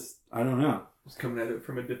know, it's just, I don't know. Just coming at it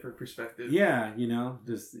from a different perspective. Yeah, you know,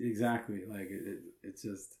 just exactly. Like it's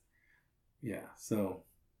just, yeah. So,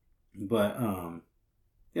 but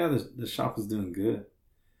yeah, the shop is doing good.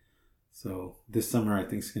 So this summer I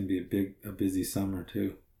think is going to be a busy summer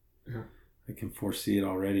too. Yeah. I can foresee it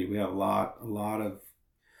already. We have a lot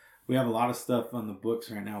of stuff on the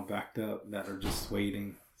books right now backed up that are just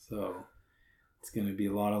waiting. So it's going to be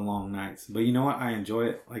a lot of long nights. But you know what? I enjoy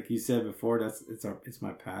it. Like you said before, it's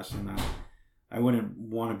my passion. I wouldn't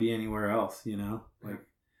want to be anywhere else, you know? Like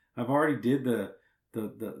I've already did the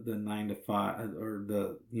 9 to 5 or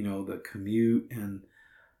the, you know, the commute and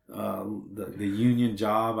the union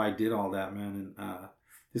job. I did all that, man. And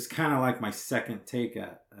it's kind of like my second take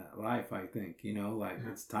at life, I think, you know, like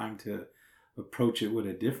it's time to approach it with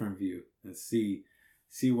a different view and see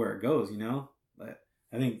where it goes, you know. But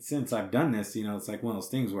I think since I've done this, you know, it's like one of those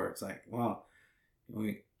things where it's like, wow,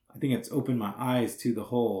 I think it's opened my eyes to the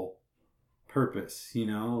whole purpose, you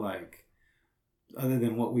know, like other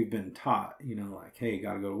than what we've been taught, you know, like, hey, you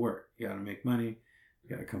got to go to work, you got to make money, you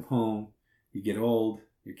got to come home, you get old,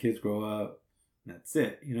 your kids grow up, that's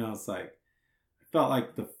it. You know, it's like, I felt like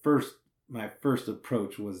my first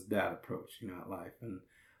approach was that approach, you know, at life. And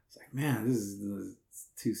it's like, man, this is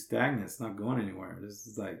too stagnant. It's not going anywhere. This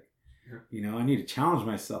is like, you know, I need to challenge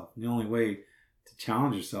myself. And the only way to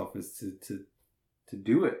challenge yourself is to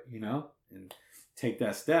do it, you know, and take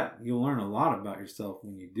that step. You'll learn a lot about yourself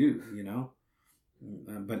when you do, you know.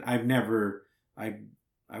 But I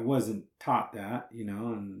wasn't taught that, you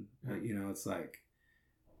know, and you know, it's like,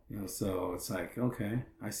 you know, so it's like, okay,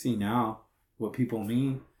 I see now what people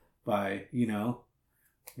mean by, you know,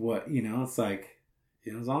 what, you know, it's like,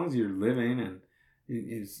 you know, as long as you're living and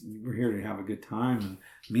we're here to have a good time, and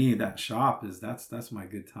me, that shop is that's my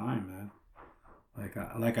good time, man.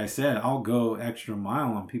 Like I said, I'll go extra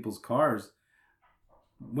mile on people's cars,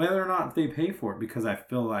 whether or not they pay for it, because I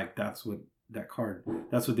feel like that's what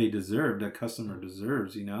they deserve. That customer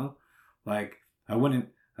deserves, you know. Like I wouldn't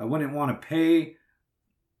want to pay.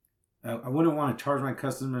 I wouldn't want to charge my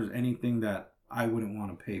customers anything that I wouldn't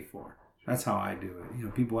want to pay for. That's how I do it. You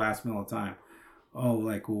know, people ask me all the time, "Oh,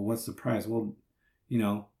 like, well, what's the price?" Well, you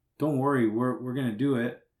know, don't worry, we're gonna do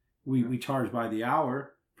it. We charge by the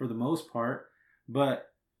hour for the most part,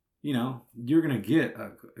 but you know, you're gonna get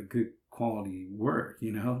a good quality work.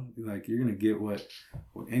 You know, like you're gonna get what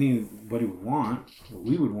anybody would want, what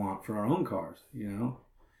we would want for our own cars. You know,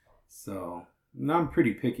 so and I'm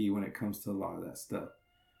pretty picky when it comes to a lot of that stuff.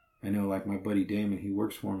 I know, like my buddy Damon, he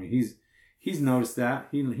works for me. He's noticed that.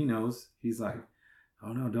 He knows. He's like,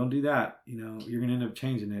 oh no, don't do that. You know, you're gonna end up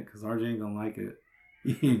changing it because RJ ain't gonna like it.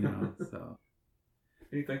 You know, so.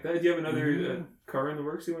 Anything like that? Do you have another car in the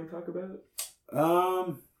works you want to talk about?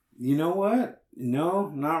 You know what? No,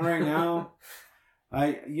 not right now.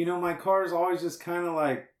 My cars always just kind of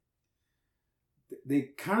like, they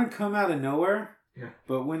kind of come out of nowhere. Yeah.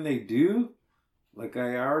 But when they do, like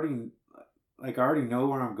I already know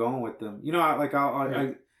where I'm going with them. You know,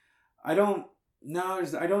 I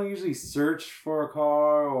don't usually search for a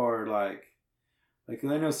car, or like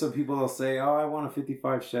I know some people will say, oh, I want a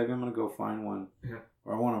 55 Chevy, I'm going to go find one. Yeah.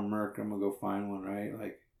 Or I want a Merc, I'm going to go find one, right?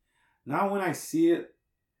 Like, now when I see it,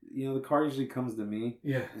 you know, the car usually comes to me.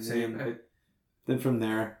 Yeah, same. Then from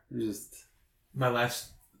there, just...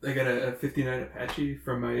 I got a 59 Apache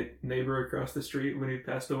from my neighbor across the street when he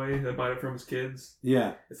passed away. I bought it from his kids.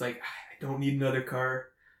 Yeah. It's like, I don't need another car,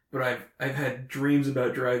 but I've had dreams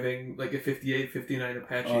about driving like a 58, 59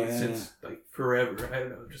 Apache since like forever. I don't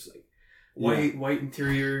know, just like white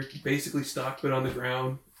interior, basically stock but on the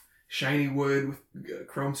ground, shiny wood with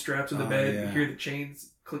chrome straps on the bed. You hear the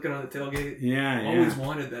chains clicking on the tailgate. Yeah, always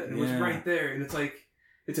wanted that. And it was right there. And it's like,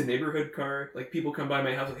 it's a neighborhood car. Like people come by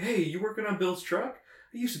my house like, hey, you working on Bill's truck?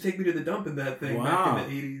 He used to take me to the dump in that thing back in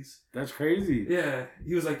the 80s. That's crazy. Yeah.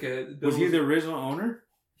 He was like was he the original owner?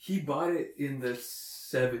 He bought it in the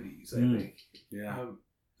 70s, I think. Yeah.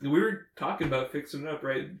 We were talking about fixing it up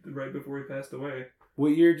right before he passed away.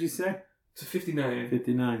 What year did you say? It's a 59.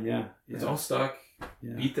 59, yeah. It's all stock.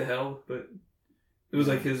 Yeah. Beat the hell, but it was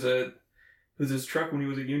like his truck when he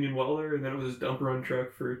was a union welder, and then it was his dump run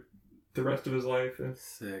truck for the rest of his life.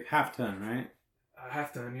 Sick. Half ton, right?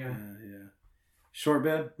 Half ton, yeah. Yeah. Short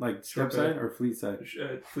bed, like step side or fleet side?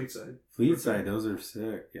 Fleet side. Fleet side, those are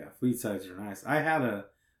sick. Yeah, fleet sides are nice. I had a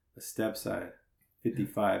step side,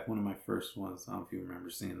 55, one of my first ones. I don't know if you remember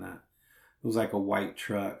seeing that. It was like a white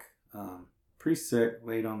truck. Pretty sick,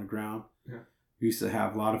 laid on the ground. Yeah. We used to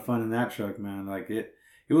have a lot of fun in that truck, man. Like it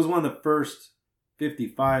was one of the first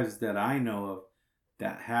 55s that I know of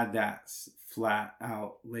that had that flat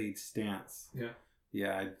out laid stance. Yeah.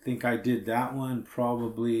 Yeah, I think I did that one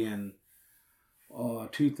probably in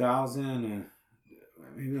 2000 and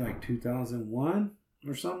maybe like 2001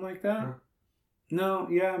 or something like that. Huh. No,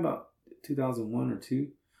 yeah, about 2001 or 2.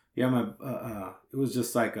 Yeah, it was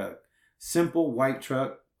just like a simple white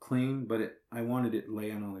truck, clean, but I wanted it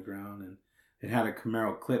laying on the ground, and it had a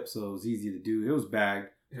Camaro clip, so it was easy to do. It was bagged,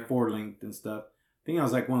 4-linked and stuff. I think I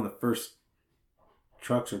was like one of the first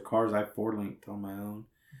trucks or cars I 4-linked on my own.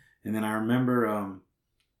 And then I remember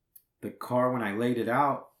the car when I laid it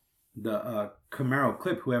out, the Camaro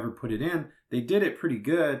clip, whoever put it in, they did it pretty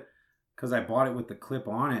good because I bought it with the clip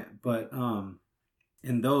on it. But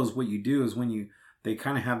in those, what you do is they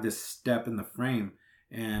kind of have this step in the frame,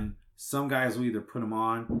 and some guys will either put them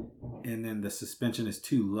on and then the suspension is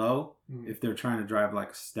too low. If they're trying to drive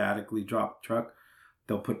like a statically dropped truck,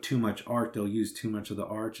 they'll put too much arch. They'll use too much of the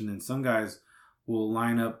arch. And then some guys will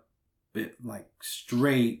line up it like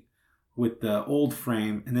straight with the old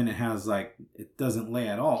frame, and then it has like, it doesn't lay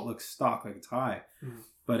at all. It looks stock, like it's high.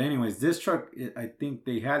 But anyways, this truck, I think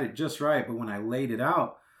they had it just right. But when I laid it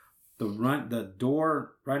out, the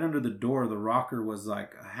door, right under the door, the rocker was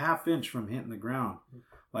like a half inch from hitting the ground,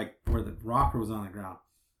 like where the rocker was on the ground.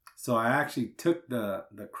 So I actually took the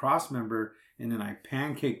cross member, and then I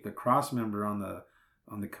pancaked the cross member on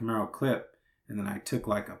the Camaro clip, and then I took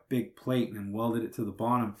like a big plate and welded it to the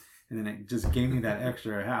bottom, and then it just gave me that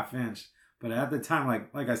extra half inch. But at the time,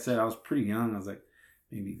 like I said, I was pretty young. I was like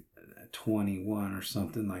maybe 21 or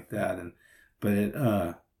something like that,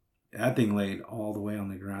 but that thing laid all the way on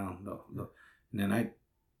the ground though. And then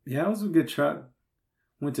it was a good truck.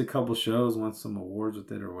 Went to a couple shows, won some awards with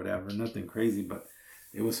it or whatever. Nothing crazy, but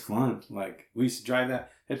it was fun. Like, we used to drive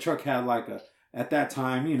that. That truck had like at that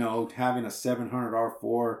time, having a 700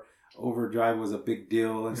 R4 overdrive was a big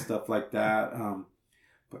deal and stuff like that.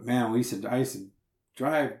 But man, I used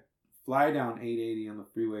to fly down 880 on the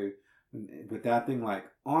freeway with that thing like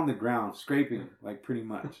on the ground, scraping, like pretty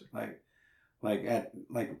much like at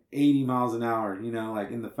like 80 miles an hour,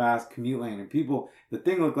 like in the fast commute lane, and the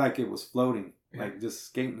thing looked like it was floating, like just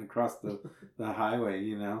skating across the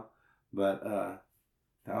highway, but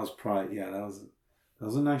that was probably, that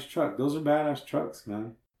was a nice truck. Those are badass trucks,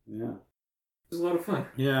 man. Yeah. It was a lot of fun.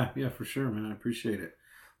 Yeah, for sure, man. I appreciate it.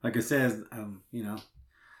 Like I said,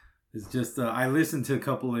 it's just, I listened to a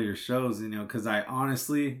couple of your shows, because I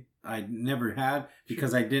never had,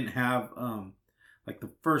 because I didn't have, like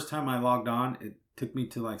the first time I logged on, it took me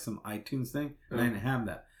to like some iTunes thing, and I didn't have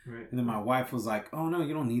that. Right. And then my wife was like, "Oh no,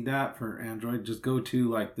 you don't need that for Android. Just go to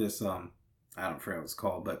like this, I don't forget what it's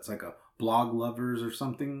called, but it's like a Blog Lovers or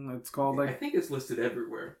something it's called." Like, I think it's listed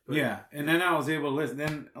everywhere. But... Yeah, and then I was able to listen.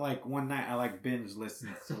 Then like one night I like binge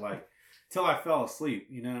listened to like till I fell asleep.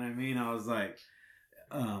 You know what I mean? I was like,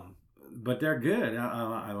 but they're good.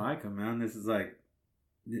 I like them, man. This is like,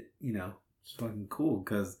 it's fucking cool,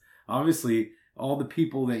 because obviously all the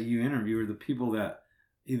people that you interview are the people that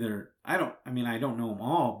I don't know them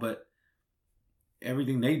all, but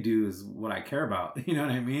everything they do is what I care about. You know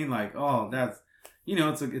what I mean? Like, oh, that's,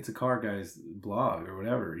 it's a car guy's blog or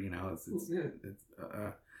whatever. It's good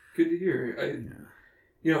to hear.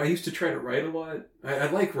 I used to try to write a lot. I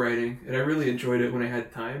like writing, and I really enjoyed it when I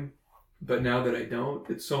had time. But now that I don't,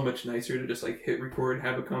 it's so much nicer to just like hit record,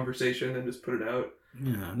 have a conversation, and just put it out.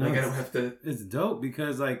 Yeah, no, like I don't have to. It's dope,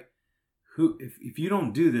 because like, if you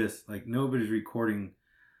don't do this, like nobody's recording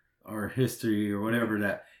our history or whatever.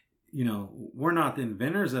 That, we're not the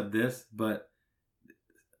inventors of this, but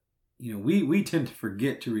we tend to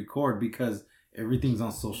forget to record because everything's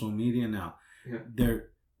on social media now. Yeah.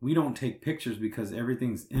 We don't take pictures because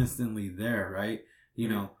everything's instantly there, right?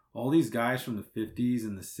 All these guys from the 50s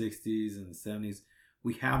and the 60s and the 70s,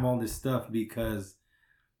 we have all this stuff because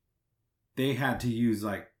they had to use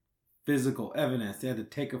like physical evidence. They had to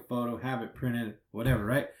take a photo, have it printed, whatever,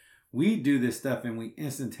 right? We do this stuff and we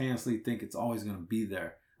instantaneously think it's always going to be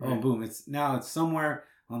there. Right. Oh, boom. It's somewhere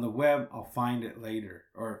on the web. I'll find it later.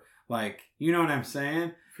 Or like, you know what I'm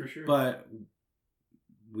saying? For sure. But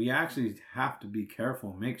we actually have to be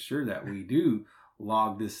careful and make sure that we do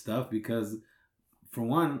log this stuff, because for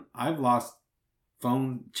one, I've lost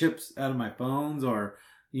phone chips out of my phones, or,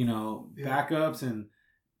 backups, and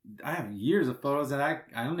I have years of photos that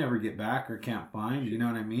I'll never get back or can't find. You know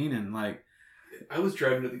what I mean? And like, I was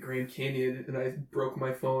driving to the Grand Canyon and I broke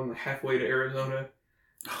my phone halfway to Arizona.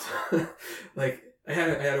 Like, I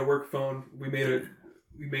had a work phone. We made it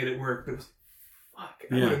work, but it was fuck.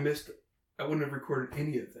 I wouldn't have recorded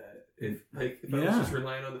any of that if I was just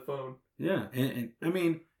relying on the phone. Yeah, and I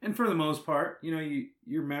mean, and for the most part,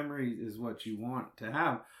 your memory is what you want to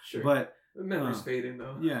have. Sure. But the memory's fading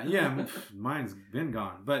though. Yeah, mine's been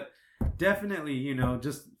gone. But definitely,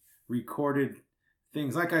 just recorded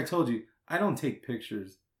things. Like I told you, I don't take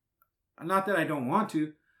pictures. Not that I don't want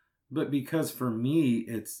to, but because for me,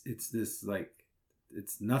 it's this like,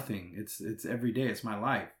 it's nothing. It's every day. It's my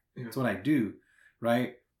life. Yeah. It's what I do,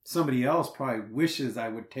 right? Somebody else probably wishes I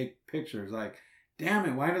would take pictures. Like, damn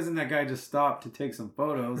it, why doesn't that guy just stop to take some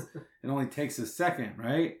photos? It only takes a second,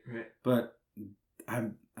 right? Right. But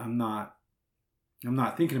I'm not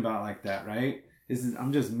thinking about it like that, right?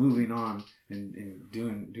 I'm just moving on and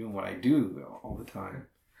doing what I do all the time.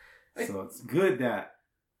 So it's good that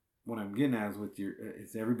what I'm getting at is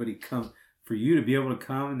it's everybody come for you to be able to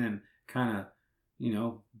come and then kind of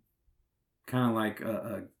like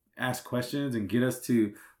ask questions and get us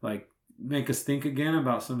to like make us think again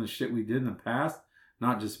about some of the shit we did in the past.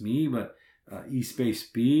 Not just me, but East Bay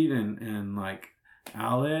Speed and like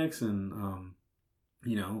Alex and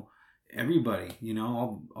everybody,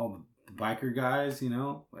 all the biker guys,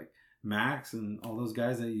 like Max and all those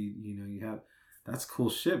guys that you have. That's cool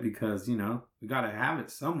shit because, we got to have it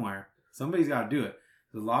somewhere. Somebody's got to do it.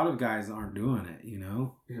 A lot of guys aren't doing it, Yeah.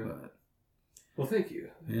 But, well, thank you.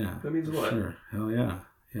 Yeah. That means a lot. Sure. Hell yeah.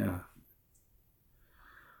 Yeah.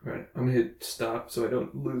 All right. I'm going to hit stop so I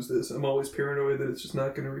don't lose this. I'm always paranoid that it's just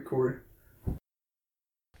not going to record.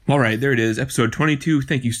 All right. There it is. Episode 22.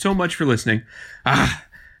 Thank you so much for listening.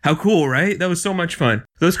 How cool, right? That was so much fun.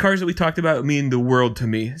 Those cars that we talked about mean the world to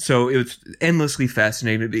me. So it was endlessly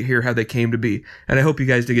fascinating to hear how they came to be. And I hope you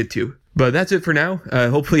guys dig it too. But that's it for now.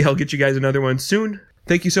 Hopefully I'll get you guys another one soon.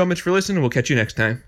 Thank you so much for listening. We'll catch you next time.